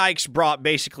Sonny Dykes brought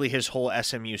basically his whole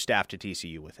SMU staff to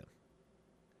TCU with him.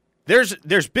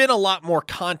 There's been a lot more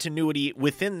continuity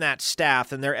within that staff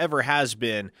than there ever has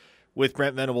been with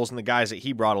Brent Venables and the guys that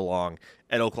he brought along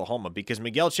at Oklahoma, because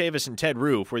Miguel Chavis and Ted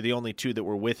Roof were the only two that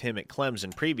were with him at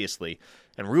Clemson previously,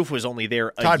 and Roof was only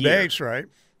there a year. Todd Bates, right?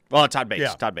 Well, Todd Bates.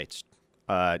 Yeah. Todd Bates.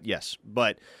 Yes.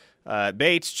 But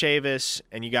Bates, Chavis,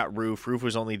 and you got Roof. Roof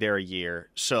was only there a year.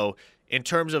 So in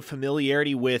terms of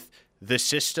familiarity with the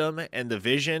system and the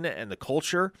vision and the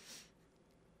culture,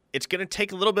 it's going to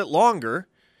take a little bit longer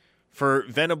for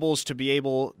Venables to be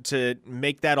able to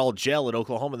make that all gel at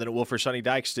Oklahoma than it will for Sonny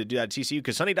Dykes to do that at TCU,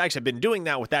 because Sonny Dykes had been doing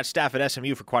that with that staff at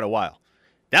SMU for quite a while.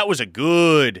 That was a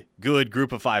good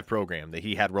group of five program that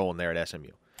he had rolling there at SMU.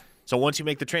 So once you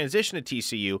make the transition to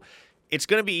TCU, it's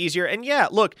going to be easier. And yeah,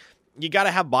 look, you got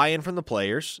to have buy-in from the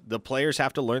players. The players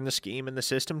have to learn the scheme and the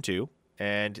system too,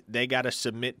 and they got to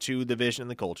submit to the vision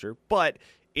and the culture. But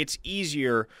it's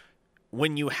easier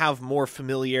when you have more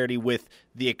familiarity with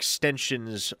the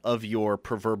extensions of your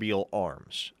proverbial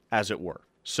arms, as it were.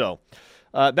 So,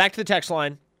 back to the text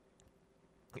line.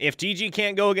 If TG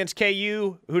can't go against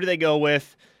KU, who do they go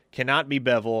with? Cannot be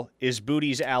Bevel. Is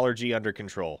Booty's allergy under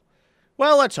control?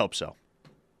 Well, let's hope so.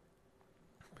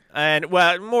 And,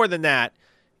 well, more than that,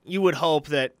 you would hope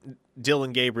that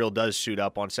Dylan Gabriel does suit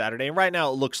up on Saturday. And right now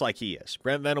it looks like he is.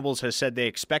 Brent Venables has said they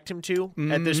expect him to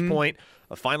at this point.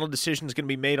 A final decision is going to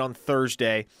be made on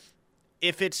Thursday.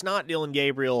 If it's not Dylan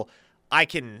Gabriel, I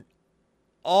can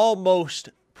almost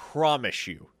promise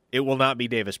you it will not be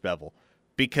Davis Bevel,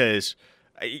 because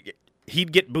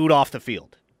he'd get booed off the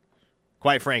field,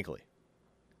 quite frankly.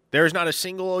 There's not a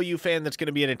single OU fan that's going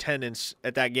to be in attendance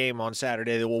at that game on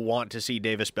Saturday that will want to see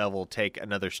Davis Bevel take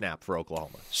another snap for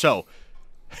Oklahoma. So,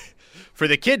 for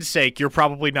the kid's sake, you're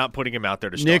probably not putting him out there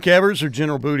to start. Nick Evers or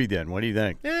General Booty then? What do you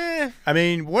think? I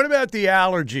mean, what about the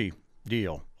allergy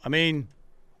deal? I mean,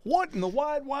 what in the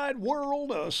wide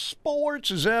world of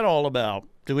sports is that all about?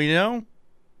 Do we know?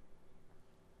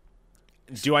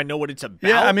 Do I know what it's about?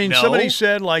 Yeah, I mean, No. somebody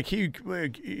said like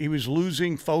he was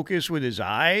losing focus with his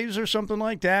eyes or something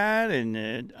like that,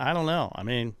 and I don't know. I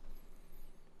mean,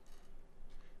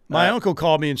 my uncle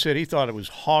called me and said he thought it was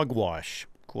hogwash,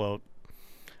 quote.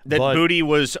 That Booty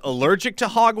was allergic to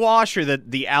hogwash, or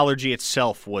that the allergy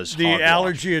itself was hogwash? The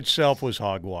allergy itself was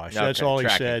hogwash. That's Okay, all he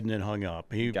tracking. said, and then hung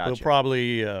up. He'll Gotcha.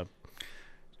 probably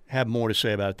have more to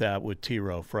say about that with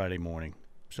T-Row Friday morning.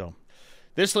 So,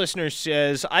 This listener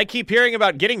says, I keep hearing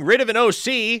about getting rid of an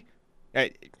OC.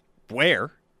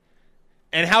 Where?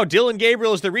 And how Dylan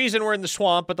Gabriel is the reason we're in the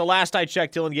swamp, but the last I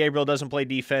checked, Dylan Gabriel doesn't play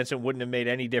defense and wouldn't have made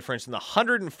any difference in the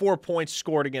 104 points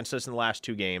scored against us in the last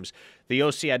two games. The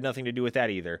OC had nothing to do with that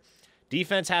either.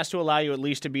 Defense has to allow you at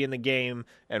least to be in the game,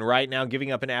 and right now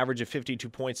giving up an average of 52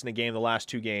 points in a game the last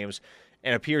 2 games,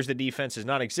 and appears the defense is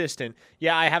non-existent.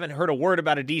 Yeah, I haven't heard a word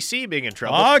about a DC being in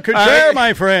trouble. Kildare,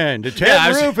 my friend.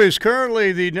 Ted Roof is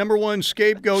currently the #1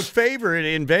 scapegoat favorite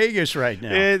in Vegas right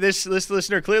now. This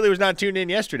listener clearly was not tuned in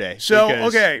yesterday. So,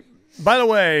 okay, by the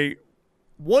way,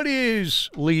 what is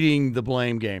leading the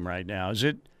blame game right now? Is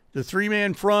it the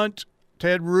 3-man front,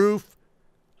 Ted Roof?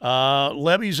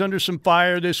 Levy's under some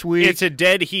fire this week. It's a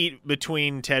dead heat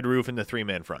between Ted Roof and the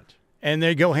 3-man front. And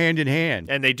they go hand in hand.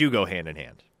 And they do go hand in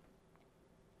hand.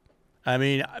 I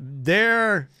mean,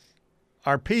 there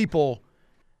are people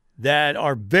that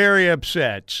are very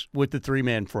upset with the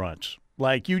 3-man fronts.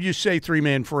 Like, you just say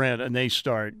 3-man front, and they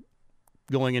start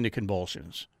going into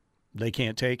convulsions. They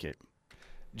can't take it.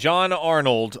 John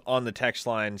Arnold on the text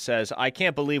line says, I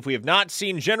can't believe we have not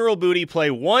seen General Booty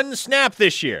play 1 snap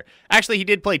this year. Actually, he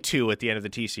did play 2 at the end of the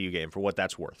TCU game, for what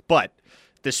that's worth. But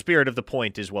the spirit of the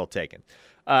point is well taken.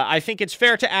 I think it's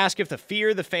fair to ask if the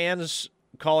fans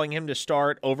calling him to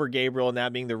start over Gabriel and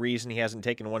that being the reason he hasn't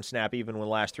taken 1 snap even when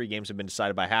the last 3 games have been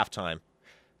decided by halftime.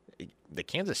 The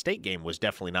Kansas State game was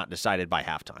definitely not decided by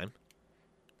halftime.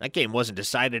 That game wasn't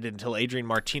decided until Adrian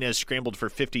Martinez scrambled for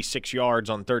 56 yards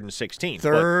on 3rd and 16.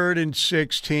 3rd and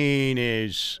 16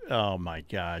 is, oh my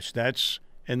gosh, that's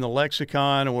in the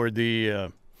lexicon or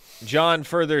the... John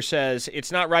further says,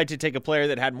 it's not right to take a player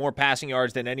that had more passing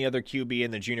yards than any other QB in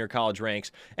the junior college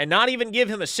ranks and not even give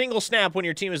him a single snap when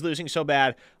your team is losing so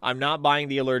bad. I'm not buying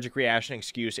the allergic reaction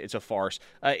excuse. It's a farce.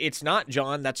 It's not,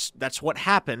 John. That's what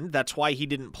happened. That's why he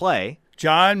didn't play.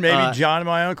 John, maybe John and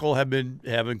my uncle have been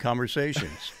having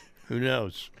conversations. Who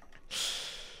knows?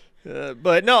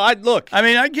 But no, I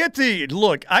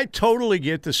totally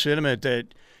get the sentiment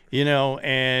that,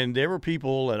 and there were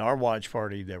people at our watch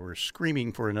party that were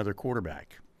screaming for another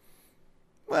quarterback.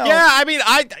 Well, yeah, I mean,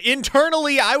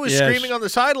 internally I was screaming on the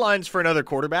sidelines for another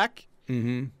quarterback.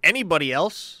 Mm-hmm. Anybody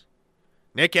else?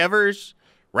 Nick Evers,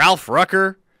 Ralph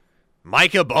Rucker,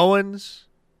 Micah Bowens.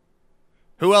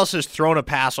 Who else has thrown a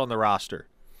pass on the roster?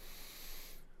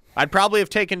 I'd probably have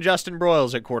taken Justin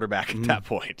Broyles at quarterback at that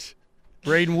point.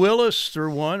 Braden Willis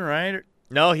threw one, right?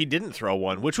 No, he didn't throw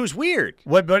one, which was weird.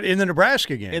 What? But in the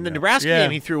Nebraska game. In the Nebraska game,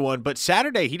 he threw one, but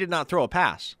Saturday he did not throw a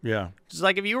pass. Yeah. It's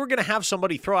like if you were going to have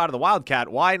somebody throw out of the Wildcat,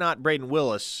 why not Braden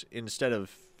Willis instead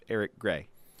of Eric Gray?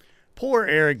 Poor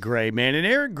Eric Gray, man. And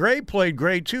Eric Gray played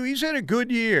great, too. He's had a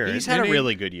good year. He's had a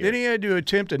really good year. Then he had to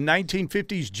attempt a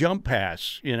 1950s jump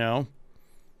pass,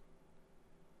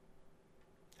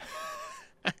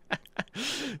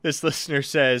 This listener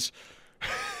says,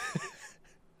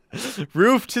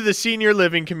 Roof to the senior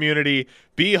living community,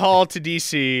 B. Hall to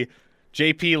DC,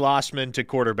 J.P. Lossman to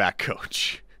quarterback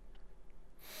coach.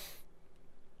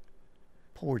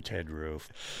 Poor Ted Roof.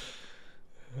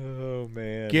 Oh,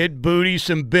 man. Get Booty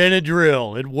some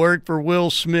Benadryl. It worked for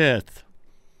Will Smith.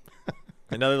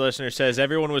 Another listener says,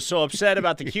 everyone was so upset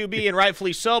about the QB, and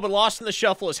rightfully so, but lost in the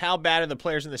shuffle is how bad are the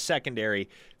players in the secondary.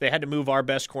 They had to move our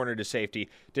best corner to safety.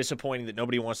 Disappointing that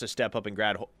nobody wants to step up and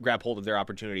grab hold of their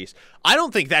opportunities. I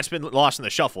don't think that's been lost in the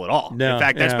shuffle at all. No, in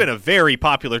fact, that's been a very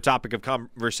popular topic of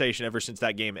conversation ever since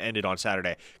that game ended on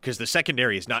Saturday, because the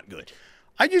secondary is not good.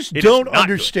 I just don't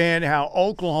understand how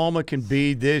Oklahoma can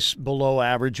be this below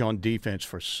average on defense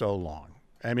for so long.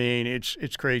 I mean,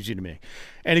 it's crazy to me.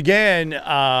 And again,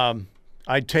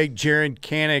 I'd take Jaron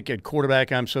Kanak at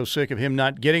quarterback. I'm so sick of him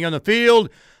not getting on the field.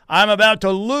 I'm about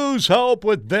to lose hope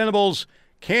with Venables.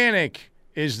 Kanak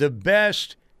is the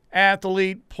best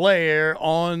athlete player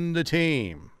on the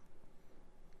team.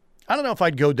 I don't know if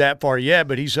I'd go that far yet,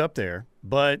 but he's up there.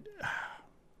 But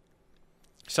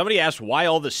somebody asked why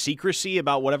all the secrecy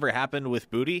about whatever happened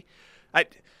with Booty.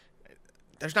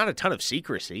 There's not a ton of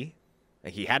secrecy.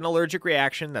 He had an allergic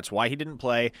reaction. That's why he didn't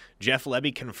play. Jeff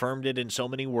Lebby confirmed it in so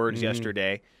many words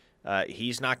yesterday.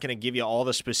 He's not going to give you all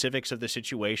the specifics of the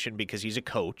situation because he's a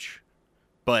coach.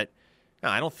 But no,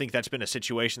 I don't think that's been a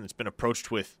situation that's been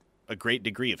approached with a great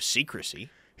degree of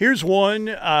secrecy. Here's one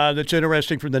that's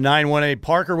interesting from the 918.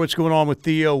 Parker, what's going on with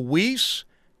Theo Weiss?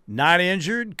 Not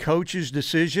injured. Coach's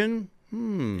decision.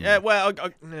 Yeah, well,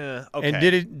 okay.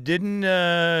 And didn't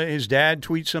his dad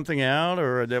tweet something out,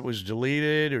 or that was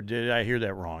deleted, or did I hear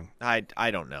that wrong? I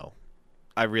don't know.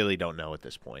 I really don't know at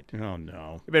this point. Oh, no.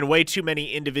 There have been way too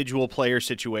many individual player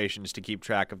situations to keep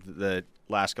track of the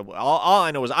last couple. All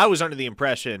I know is I was under the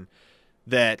impression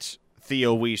that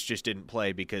Theo Weiss just didn't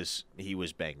play because he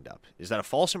was banged up. Is that a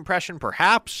false impression?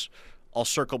 Perhaps. I'll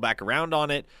circle back around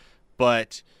on it.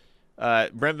 But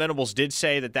Brent Venables did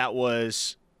say that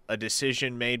was a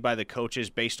decision made by the coaches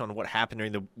based on what happened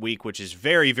during the week, which is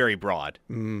very, very broad.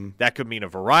 That could mean a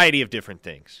variety of different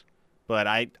things. but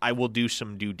I will do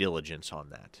some due diligence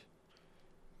on that.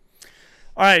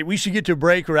 All right, we should get to a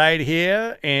break right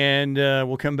here, and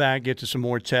we'll come back, get to some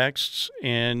more texts.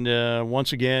 And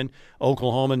once again,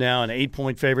 Oklahoma now an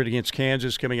 8-point favorite against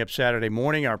Kansas coming up Saturday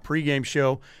morning. Our pregame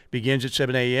show begins at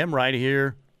 7 a.m. right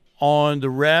here on the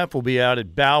Ref. We'll be out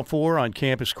at Balfour on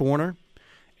Campus Corner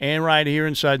and right here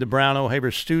inside the Brown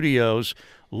O'Haver Studios.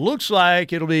 Looks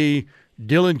like it'll be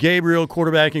Dylan Gabriel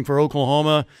quarterbacking for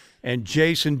Oklahoma and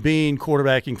Jason Bean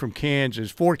quarterbacking for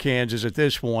Kansas at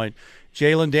this point.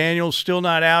 Jalen Daniels still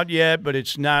not out yet, but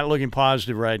it's not looking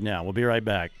positive right now. We'll be right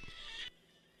back.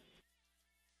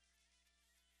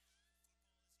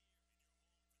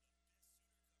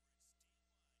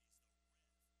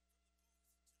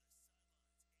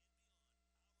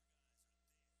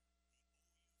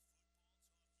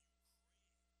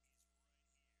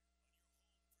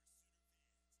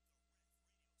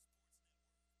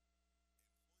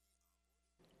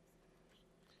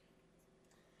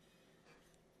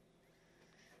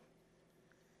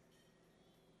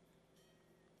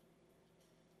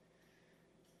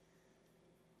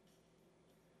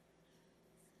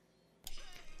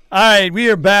 All right, we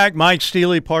are back. Mike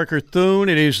Steely, Parker Thune.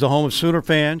 It is the home of Sooner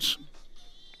fans.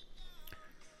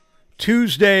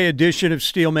 Tuesday edition of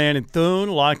Steelman and Thune.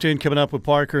 Locked in, coming up with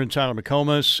Parker and Tyler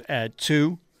McComas at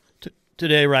 2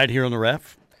 today right here on the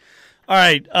Ref. All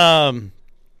right,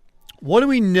 what do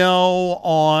we know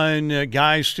on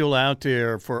guys still out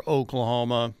there for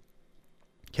Oklahoma?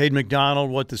 Cade McDonald,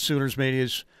 what the Sooners made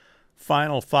his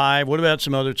final 5. What about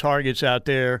some other targets out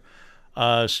there?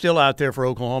 Still out there for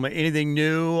Oklahoma. Anything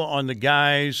new on the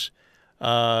guys,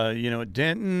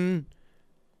 Denton,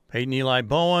 Peyton Eli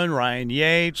Bowen, Ryan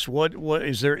Yates? What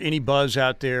is there any buzz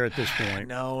out there at this point?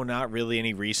 No, not really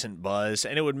any recent buzz.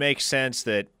 And it would make sense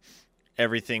that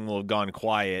everything will have gone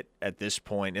quiet at this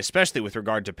point, especially with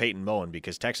regard to Peyton Bowen,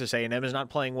 because Texas A&M is not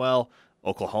playing well.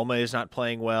 Oklahoma is not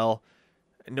playing well.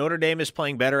 Notre Dame is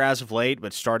playing better as of late,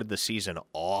 but started the season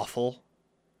awful.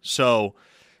 So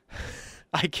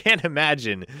I can't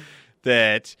imagine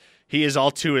that he is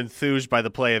all too enthused by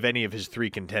the play of any of his 3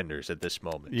 contenders at this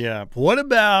moment. Yeah. What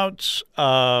about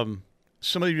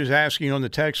somebody was asking on the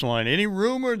text line, any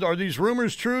rumors, are these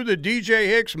rumors true that DJ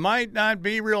Hicks might not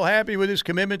be real happy with his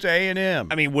commitment to A&M?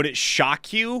 I mean, would it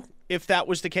shock you if that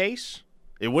was the case?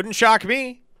 It wouldn't shock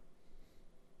me.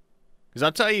 Because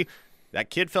I'll tell you, that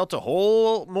kid felt a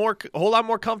whole lot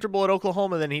more comfortable at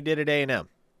Oklahoma than he did at A&M.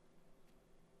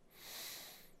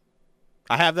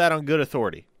 I have that on good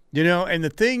authority. And the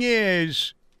thing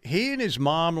is, he and his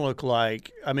mom look like,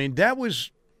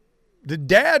 the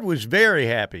dad was very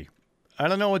happy. I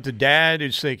don't know what the dad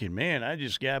is thinking. Man, I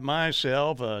just got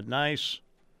myself a nice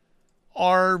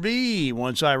RV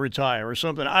once I retire or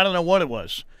something. I don't know what it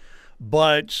was.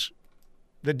 But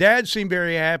the dad seemed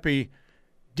very happy.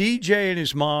 DJ and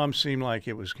his mom seemed like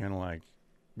it was kind of like,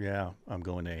 yeah, I'm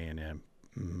going to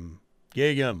A&M.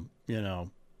 Gig him,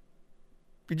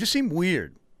 It just seemed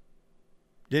weird.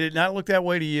 Did it not look that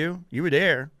way to you? You were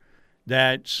there.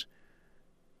 Did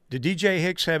DJ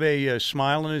Hicks have a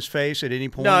smile on his face at any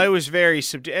point? No, it was very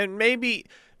subdued. And maybe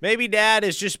Dad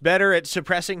is just better at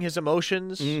suppressing his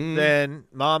emotions than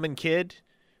Mom and kid,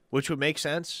 which would make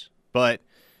sense. But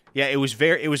yeah, it was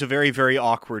a very, very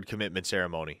awkward commitment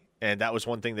ceremony, and that was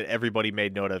one thing that everybody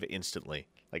made note of instantly.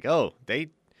 Like, oh, they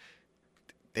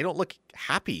don't look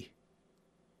happy.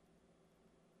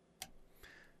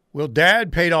 Well,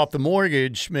 Dad paid off the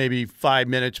mortgage maybe 5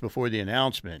 minutes before the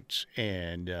announcement,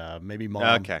 and maybe Mom.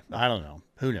 Okay. I don't know.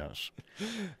 Who knows?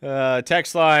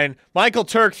 Text line, Michael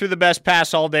Turk threw the best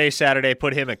pass all day Saturday.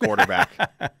 Put him at quarterback.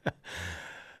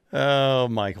 Oh,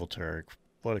 Michael Turk.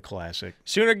 What a classic.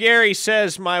 Sooner Gary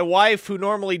says, my wife, who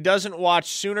normally doesn't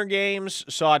watch Sooner games,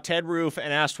 saw Ted Roof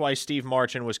and asked why Steve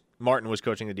Martin was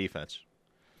coaching the defense.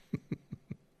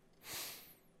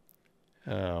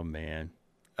 Oh, man.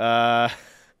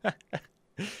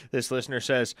 This listener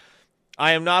says,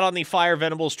 I am not on the Fire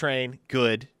Venables train.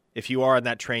 Good. If you are on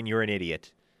that train, you're an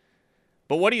idiot.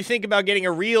 But what do you think about getting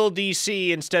a real DC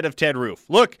instead of Ted Roof?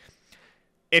 Look,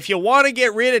 if you want to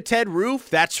get rid of Ted Roof,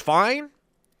 that's fine.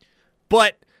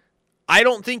 But I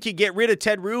don't think you get rid of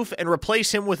Ted Roof and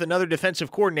replace him with another defensive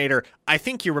coordinator. I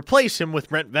think you replace him with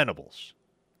Brent Venables.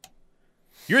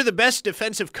 You're the best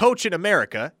defensive coach in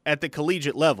America at the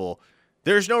collegiate level.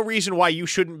 There's no reason why you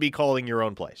shouldn't be calling your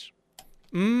own plays.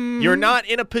 You're not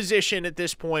in a position at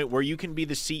this point where you can be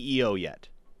the CEO yet.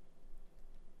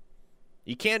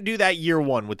 You can't do that year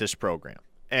one with this program.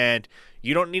 And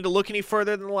you don't need to look any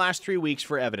further than the last 3 weeks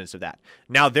for evidence of that.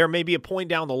 Now, there may be a point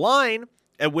down the line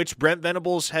at which Brent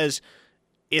Venables has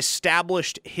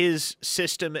established his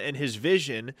system and his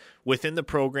vision within the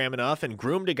program enough and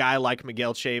groomed a guy like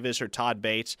Miguel Chavis or Todd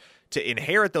Bates to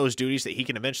inherit those duties that he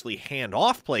can eventually hand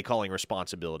off play calling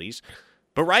responsibilities.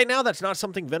 But right now, that's not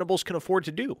something Venables can afford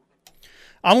to do.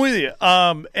 I'm with you.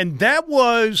 And that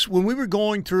was when we were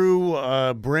going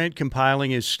through Brent compiling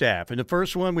his staff. And the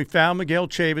first one, we found Miguel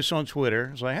Chavis on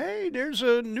Twitter. It's like, hey, there's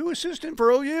a new assistant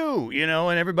for OU,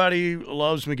 and everybody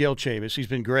loves Miguel Chavis. He's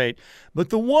been great.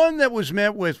 But the one that was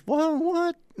met with,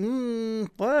 what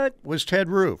was Ted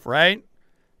Roof, right?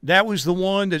 That was the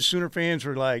one that Sooner fans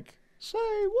were like,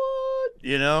 say what,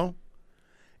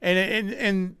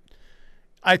 And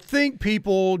I think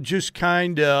people just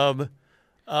kind of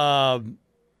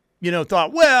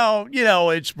thought, well,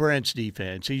 it's Brent's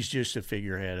defense. He's just a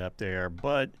figurehead up there.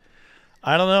 But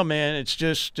I don't know, man. It's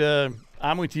just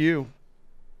I'm with you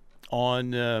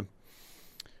on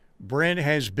Brent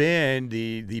has been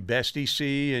the best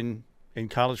DC in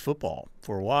college football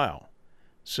for a while.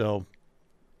 So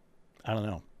I don't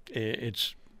know.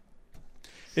 It's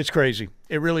crazy.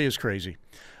 It really is crazy.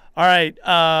 All right,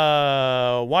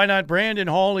 why not Brandon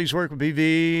Hall? He's worked with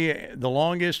BV the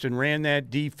longest and ran that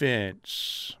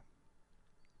defense.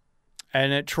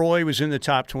 And that Troy was in the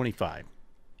top 25.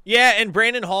 Yeah, and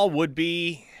Brandon Hall would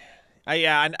be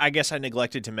I guess I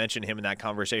neglected to mention him in that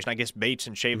conversation. I guess Bates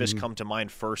and Chavis come to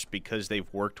mind first because they've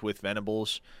worked with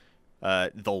Venables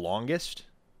the longest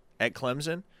at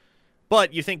Clemson.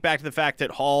 But you think back to the fact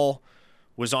that Hall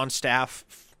was on staff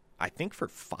I think for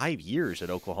 5 years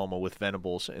at Oklahoma with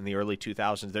Venables in the early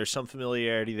 2000s. There's some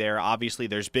familiarity there. Obviously,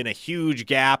 there's been a huge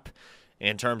gap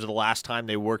in terms of the last time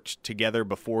they worked together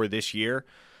before this year.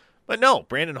 But no,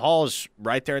 Brandon Hall is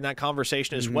right there in that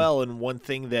conversation as well. And one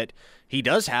thing that he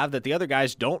does have that the other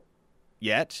guys don't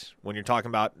yet, when you're talking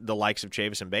about the likes of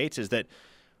Chavis and Bates, is that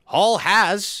Hall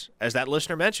has, as that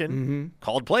listener mentioned,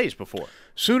 called plays before.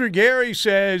 Sooner Gary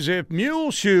says if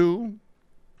Muleshoe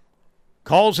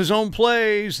calls his own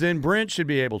plays, then Brent should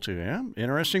be able to. Yeah,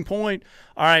 interesting point.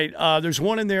 All right, there's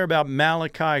one in there about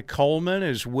Malachi Coleman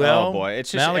as well. Oh, boy.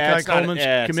 It's just, Malachi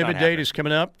Coleman's commitment date is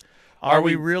coming up. Are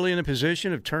we really in a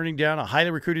position of turning down a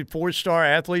highly recruited four-star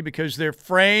athlete because their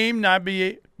frame not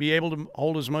be able to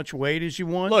hold as much weight as you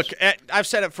want? Look, I've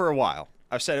said it for a while.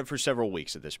 I've said it for several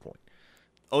weeks at this point.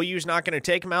 OU's not going to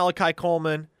take Malachi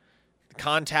Coleman.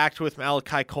 Contact with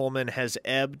Malachi Coleman has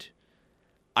ebbed.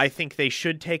 I think they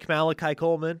should take Malachi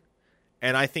Coleman,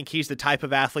 and I think he's the type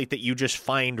of athlete that you just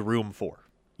find room for.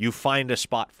 You find a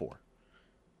spot for.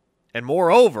 And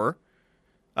moreover,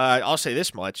 I'll say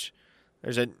this much.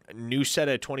 There's a new set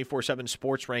of 24/7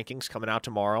 sports rankings coming out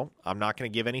tomorrow. I'm not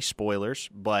going to give any spoilers,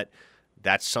 but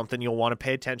that's something you'll want to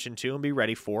pay attention to and be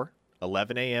ready for.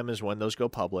 11 a.m. is when those go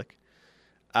public.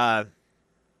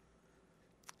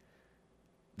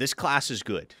 This class is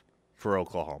good for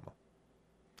Oklahoma.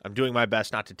 I'm doing my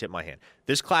best not to tip my hand.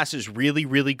 This class is really,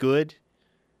 really good.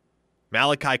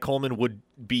 Malachi Coleman would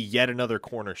be yet another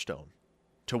cornerstone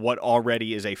to what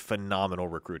already is a phenomenal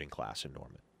recruiting class in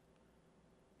Norman.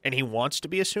 And he wants to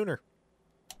be a Sooner.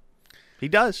 He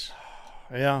does.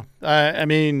 Yeah. I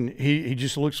mean, he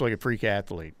just looks like a freak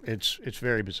athlete. It's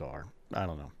very bizarre. I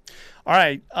don't know. All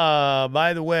right.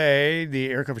 By the way, the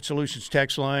Air Comfort Solutions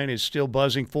text line is still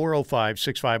buzzing,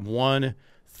 405-651-3439.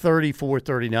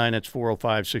 That's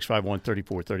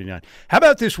 405-651-3439. How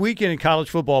about this weekend in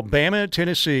college football? Bama at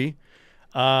Tennessee.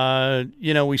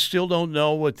 We still don't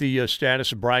know what the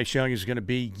status of Bryce Young is going to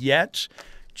be yet.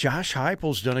 Josh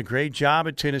Heupel's done a great job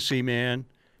at Tennessee, man.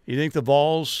 You think the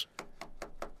Vols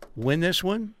win this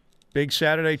one? Big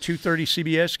Saturday, 2:30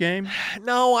 CBS game?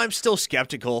 No, I'm still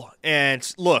skeptical. And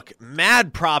look,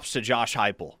 mad props to Josh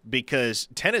Heupel because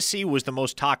Tennessee was the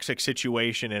most toxic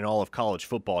situation in all of college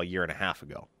football a year and a half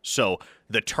ago. So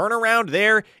the turnaround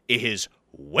there is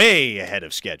way ahead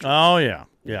of schedule. Oh, yeah.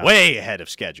 Way ahead of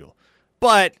schedule.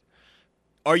 But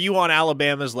are you on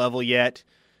Alabama's level yet?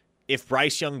 If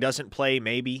Bryce Young doesn't play,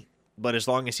 maybe. But as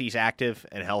long as he's active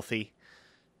and healthy,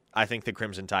 I think the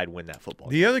Crimson Tide win that football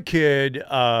game. The other kid,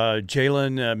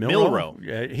 Jalen Milroe,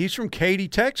 he's from Katy,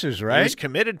 Texas, right? He was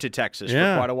committed to Texas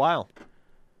for quite a while.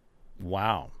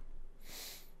 Wow.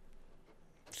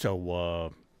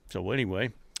 So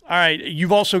anyway. All right,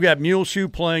 you've also got Muleshoe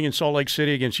playing in Salt Lake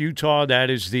City against Utah. That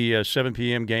is the 7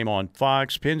 p.m. game on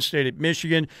Fox. Penn State at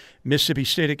Michigan, Mississippi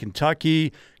State at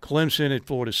Kentucky, Clemson at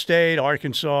Florida State,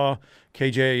 Arkansas.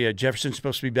 KJ Jefferson's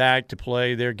supposed to be back to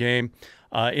play their game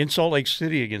in Salt Lake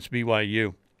City against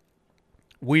BYU.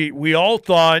 We all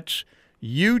thought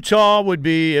Utah would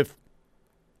be, if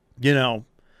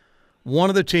one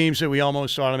of the teams that we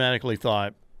almost automatically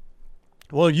thought,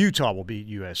 well, Utah will beat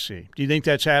USC. Do you think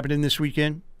that's happening this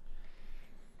weekend?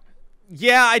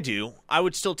 Yeah, I do. I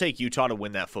would still take Utah to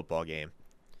win that football game.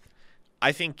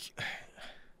 I think,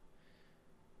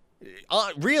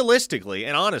 realistically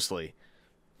and honestly,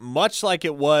 much like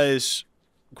it was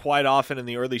quite often in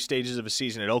the early stages of a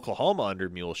season at Oklahoma under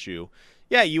Muleshoe,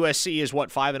 yeah, USC is what,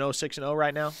 5-0, 6-0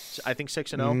 right now? I think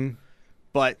 6-0. Mm-hmm.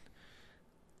 But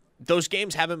those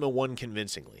games haven't been won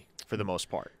convincingly for the most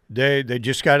part. They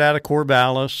just got out of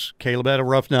Corvallis. Caleb had a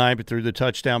rough night, but threw the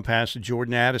touchdown pass to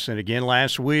Jordan Addison. Again,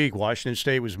 last week, Washington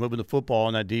State was moving the football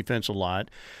on that defense a lot,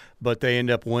 but they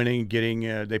end up winning,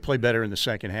 they play better in the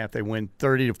second half. They win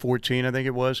 30-14, I think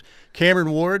it was.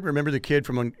 Cameron Ward, remember the kid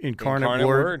from Incarnate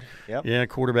Word? Yep. Yeah,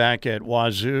 quarterback at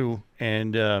Wazoo.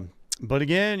 And but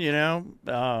again,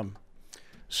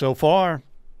 so far,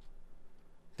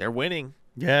 they're winning.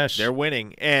 Yes. They're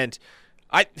winning. And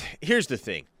here's the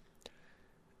thing.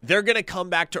 They're going to come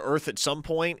back to earth at some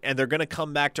point, and they're going to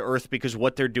come back to earth because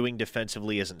what they're doing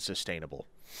defensively isn't sustainable.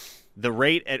 The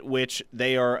rate at which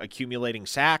they are accumulating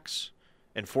sacks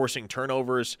and forcing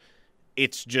turnovers,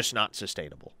 it's just not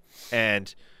sustainable.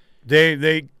 And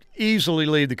they easily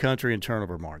lead the country in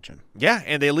turnover margin. Yeah,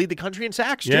 and they lead the country in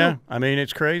sacks, too. Yeah, I mean,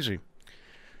 it's crazy.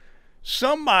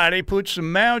 Somebody put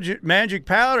some magic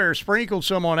powder, sprinkled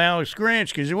some on Alex Grinch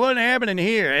because it wasn't happening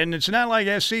here. And it's not like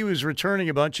SC was returning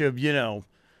a bunch of,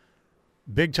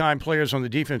 big-time players on the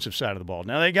defensive side of the ball.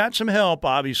 Now, they got some help,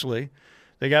 obviously.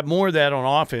 They got more of that on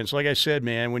offense. Like I said,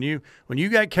 man, when you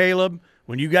got Caleb,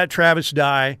 when you got Travis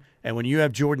Dye, and when you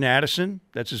have Jordan Addison,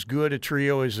 that's as good a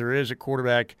trio as there is at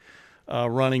quarterback,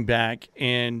 running back,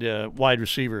 and wide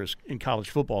receivers in college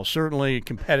football. Certainly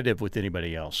competitive with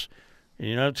anybody else.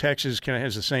 And, Texas kind of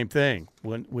has the same thing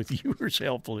with Ewers,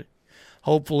 hopefully,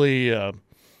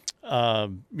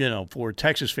 for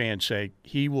Texas fans' sake,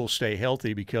 he will stay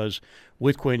healthy because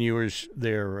with Quinn Ewers,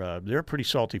 they're a pretty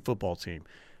salty football team.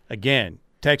 Again,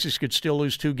 Texas could still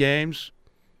lose 2 games,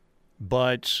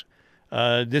 but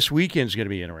this weekend's going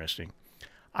to be interesting.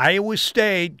 Iowa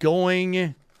State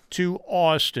going to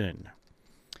Austin.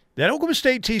 That Oklahoma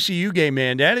State TCU game,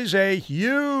 man, that is a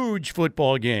huge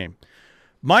football game.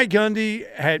 Mike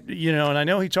Gundy had, and I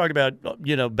know he talked about,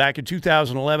 back in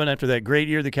 2011 after that great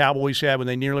year the Cowboys had when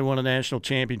they nearly won a national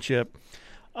championship,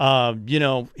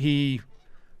 he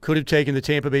could have taken the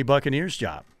Tampa Bay Buccaneers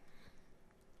job.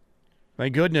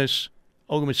 Thank goodness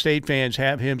Oklahoma State fans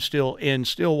have him still in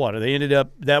Stillwater.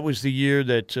 That was the year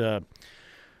that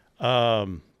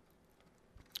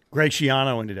Greg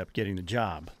Schiano ended up getting the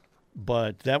job.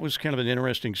 But that was kind of an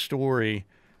interesting story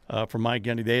for Mike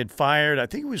Gundy. They had fired, I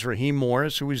think it was Raheem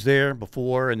Morris who was there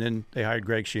before, and then they hired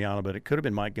Greg Schiano, but it could have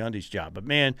been Mike Gundy's job. But,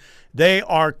 man, they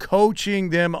are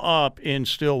coaching them up in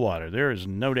Stillwater. There is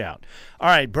no doubt. All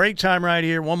right, break time right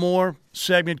here. One more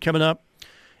segment coming up.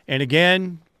 And,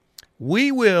 again,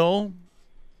 we will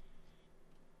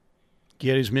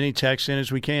get as many texts in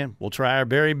as we can. We'll try our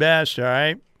very best, all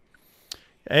right?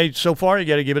 Hey, so far you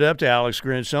got to give it up to Alex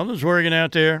Grinch. Something's working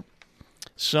out there.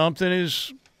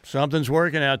 Something's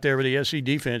working out there with the SC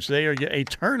defense. They are a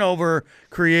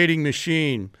turnover-creating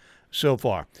machine so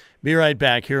far. Be right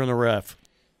back here on The Ref.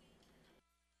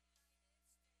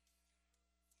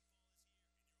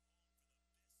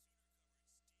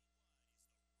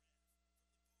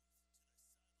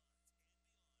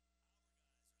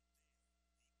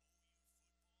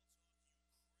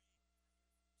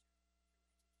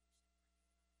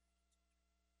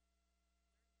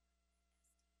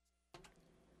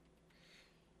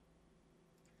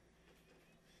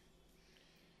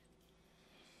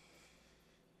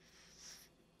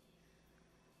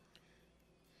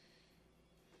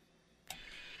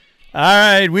 All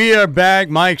right, we are back.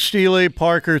 Mike Steely,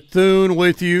 Parker Thune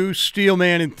with you.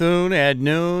 Steelman and Thune at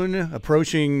noon,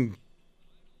 approaching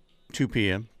 2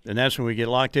 p.m., and that's when we get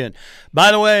locked in.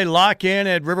 By the way, lock in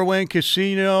at Riverwind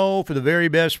Casino for the very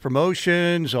best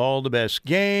promotions, all the best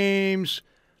games,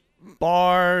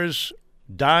 bars,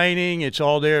 dining. It's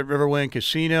all there at Riverwind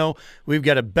Casino. We've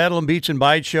got a Bedlam Beats and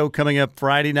Bites show coming up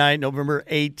Friday night, November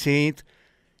 18th.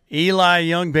 Eli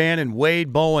Young Band and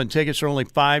Wade Bowen. Tickets are only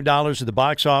 $5 at the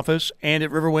box office and at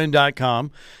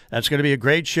riverwind.com. That's going to be a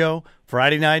great show.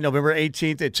 Friday night, November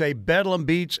 18th. It's a Bedlam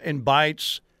Beats and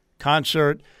Bites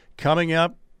concert coming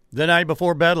up the night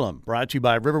before Bedlam. Brought to you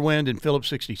by Riverwind and Phillips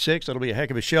 66. That'll be a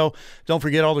heck of a show. Don't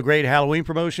forget all the great Halloween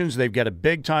promotions. They've got a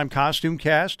big-time costume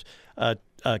contest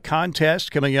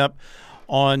coming up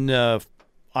on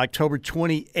October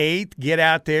 28th. Get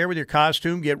out there with your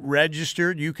costume. Get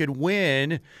registered. You could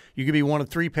win. You could be one of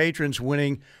 3 patrons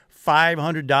winning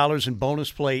 $500 in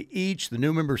bonus play each. The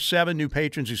new member 7 new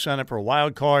patrons who sign up for a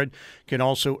wild card can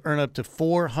also earn up to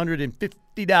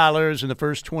 $450 in the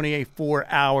first 24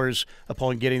 hours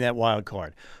upon getting that wild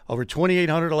card. Over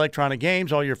 2,800 electronic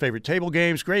games, all your favorite table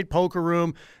games, great poker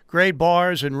room, great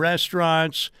bars and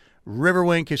restaurants,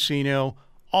 Riverwind Casino,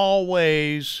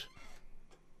 always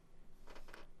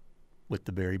with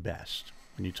the very best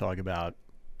when you talk about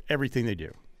everything they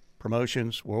do.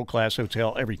 Promotions, world-class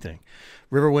hotel, everything.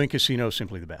 Riverwind Casino,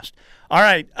 simply the best. All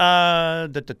right,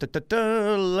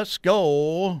 let's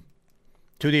go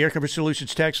to the Air Comfort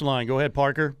Solutions text line. Go ahead,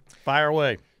 Parker. Fire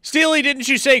away. Steely, didn't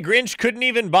you say Grinch couldn't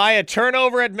even buy a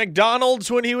turnover at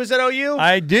McDonald's when he was at OU?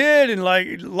 I did, and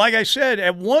like I said,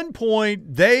 at one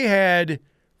point they had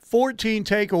 14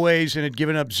 takeaways and had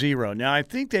given up 0. Now, I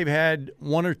think they've had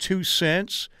 1 or 2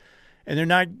 since, and they're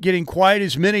not getting quite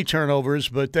as many turnovers,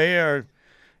 but they are –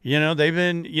 they've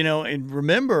been, and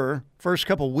remember, first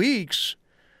couple weeks,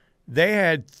 they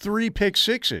had 3 pick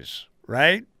sixes,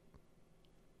 right?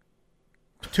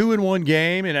 2 in one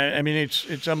game, and I mean,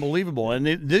 it's unbelievable.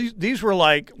 And these were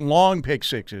like long pick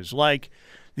sixes, like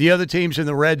the other teams in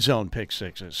the red zone pick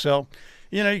sixes. So,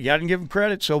 you got to give them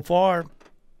credit so far.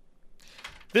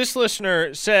 This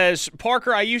listener says,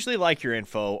 Parker, I usually like your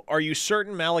info. Are you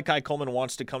certain Malachi Coleman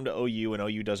wants to come to OU and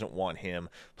OU doesn't want him?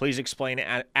 Please explain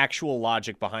actual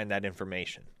logic behind that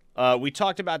information. We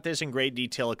talked about this in great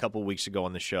detail a couple weeks ago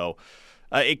on the show.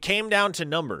 It came down to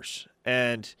numbers.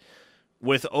 And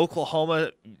with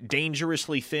Oklahoma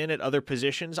dangerously thin at other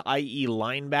positions, i.e.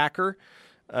 linebacker,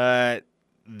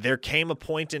 there came a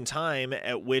point in time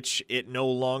at which it no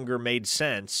longer made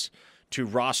sense to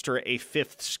roster a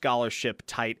 5th scholarship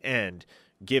tight end,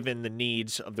 given the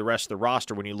needs of the rest of the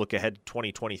roster. When you look ahead to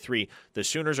 2023, the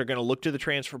Sooners are going to look to the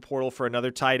transfer portal for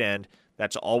another tight end.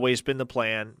 That's always been the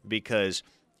plan, because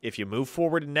if you move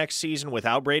forward in next season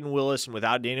without Braden Willis and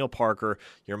without Daniel Parker,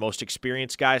 your most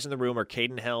experienced guys in the room are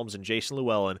Caden Helms and Jason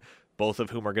Llewellyn, both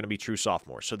of whom are going to be true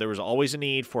sophomores. So there was always a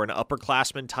need for an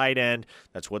upperclassman tight end.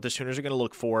 That's what the Sooners are going to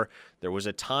look for. There was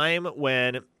a time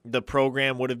when the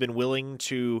program would have been willing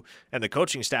to, and the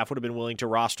coaching staff would have been willing to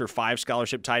roster 5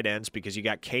 scholarship tight ends, because you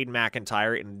got Cade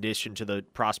McIntyre in addition to the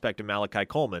prospect of Malachi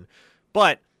Coleman.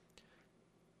 But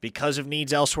because of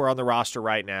needs elsewhere on the roster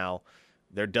right now,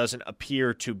 there doesn't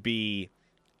appear to be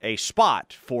a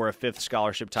spot for a 5th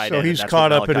scholarship tight end. So he's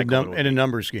caught up in a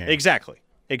numbers game. Exactly.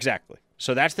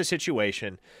 So that's the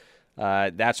situation.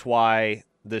 That's why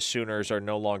the Sooners are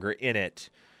no longer in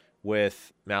it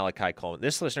with Malachi Coleman.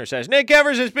 This listener says, Nick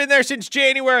Evers has been there since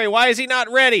January. Why is he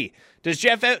not ready? Does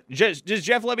Jeff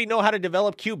Lebby know how to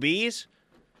develop QBs?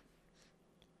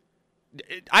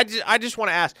 I just want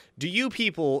to ask, do you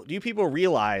people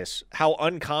realize how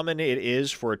uncommon it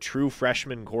is for a true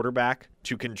freshman quarterback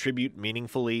to contribute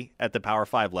meaningfully at the Power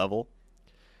 5 level?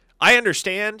 I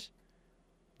understand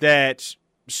that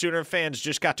Sooner fans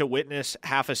just got to witness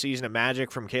half a season of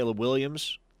magic from Caleb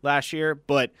Williams last year,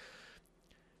 but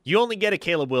you only get a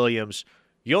Caleb Williams,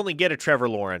 you only get a Trevor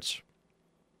Lawrence,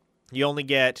 you only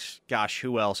get,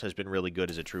 who else has been really good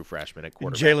as a true freshman at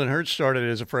quarterback? Jalen Hurts started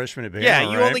as a freshman at Bama. Yeah,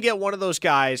 you right? only get one of those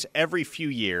guys every few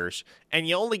years, and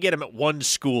you only get them at one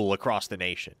school across the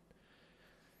nation.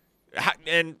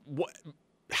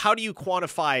 How do you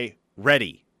quantify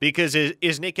ready? Because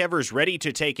is Nick Evers ready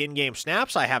to take in-game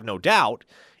snaps? I have no doubt.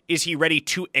 Is he ready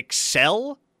to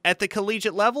excel at the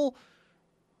collegiate level?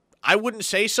 I wouldn't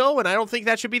say so, and I don't think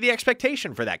that should be the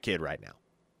expectation for that kid right now.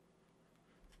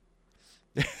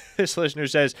 This listener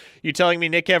says, you telling me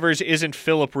Nick Evers isn't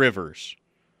Phillip Rivers?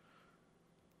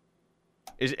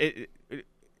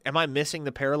 Am I missing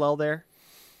the parallel there?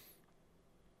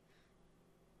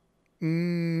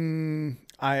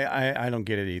 I don't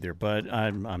get it either, but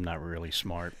I'm not really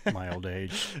smart my old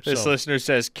age. This listener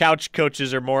says, couch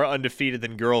coaches are more undefeated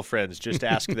than girlfriends. Just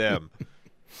ask them.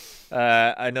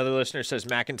 Another listener says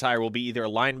McIntyre will be either a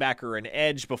linebacker or an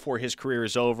edge before his career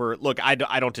is over. Look, I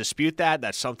don't dispute that.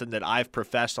 That's something that I've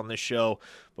professed on this show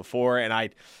before, and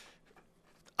I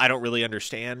don't really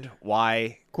understand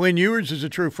why. Quinn Ewers is a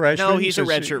true freshman. No, he's a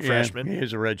redshirt freshman. He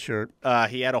is a redshirt.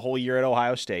 He had a whole year at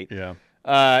Ohio State. Yeah.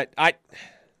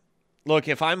 Look,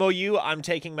 if I'm OU, I'm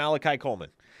taking Malachi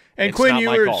Coleman. And Quinn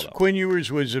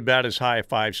Ewers was about as high a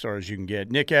 5-star as you can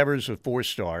get. Nick Evers a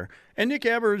 4-star. And Nick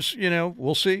Evers,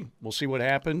 we'll see. We'll see what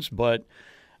happens. But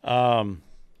I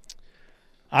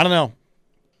don't know.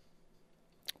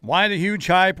 Why the huge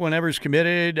hype when Evers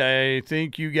committed? I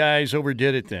think you guys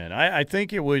overdid it then. I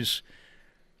think it was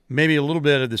maybe a little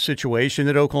bit of the situation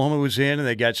that Oklahoma was in, and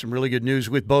they got some really good news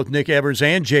with both Nick Evers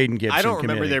and Jaden Gibson. I don't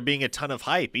remember there being a ton of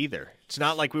hype either. It's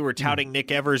not like we were touting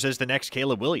Nick Evers as the next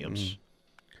Caleb Williams.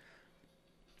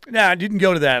 No, it didn't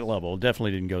go to that level.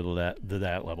 Definitely didn't go to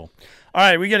that level. All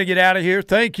right, we got to get out of here.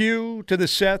 Thank you to the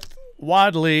Seth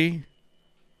Wadley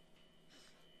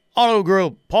Auto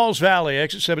Group, Pauls Valley,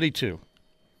 exit 72.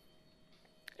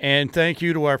 And thank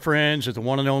you to our friends at the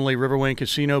one and only Riverwind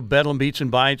Casino, Bedlam Beats and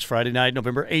Bites, Friday night,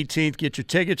 November 18th. Get your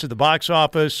tickets at the box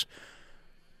office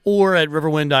or at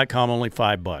riverwind.com, only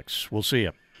 $5. We'll see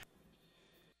you.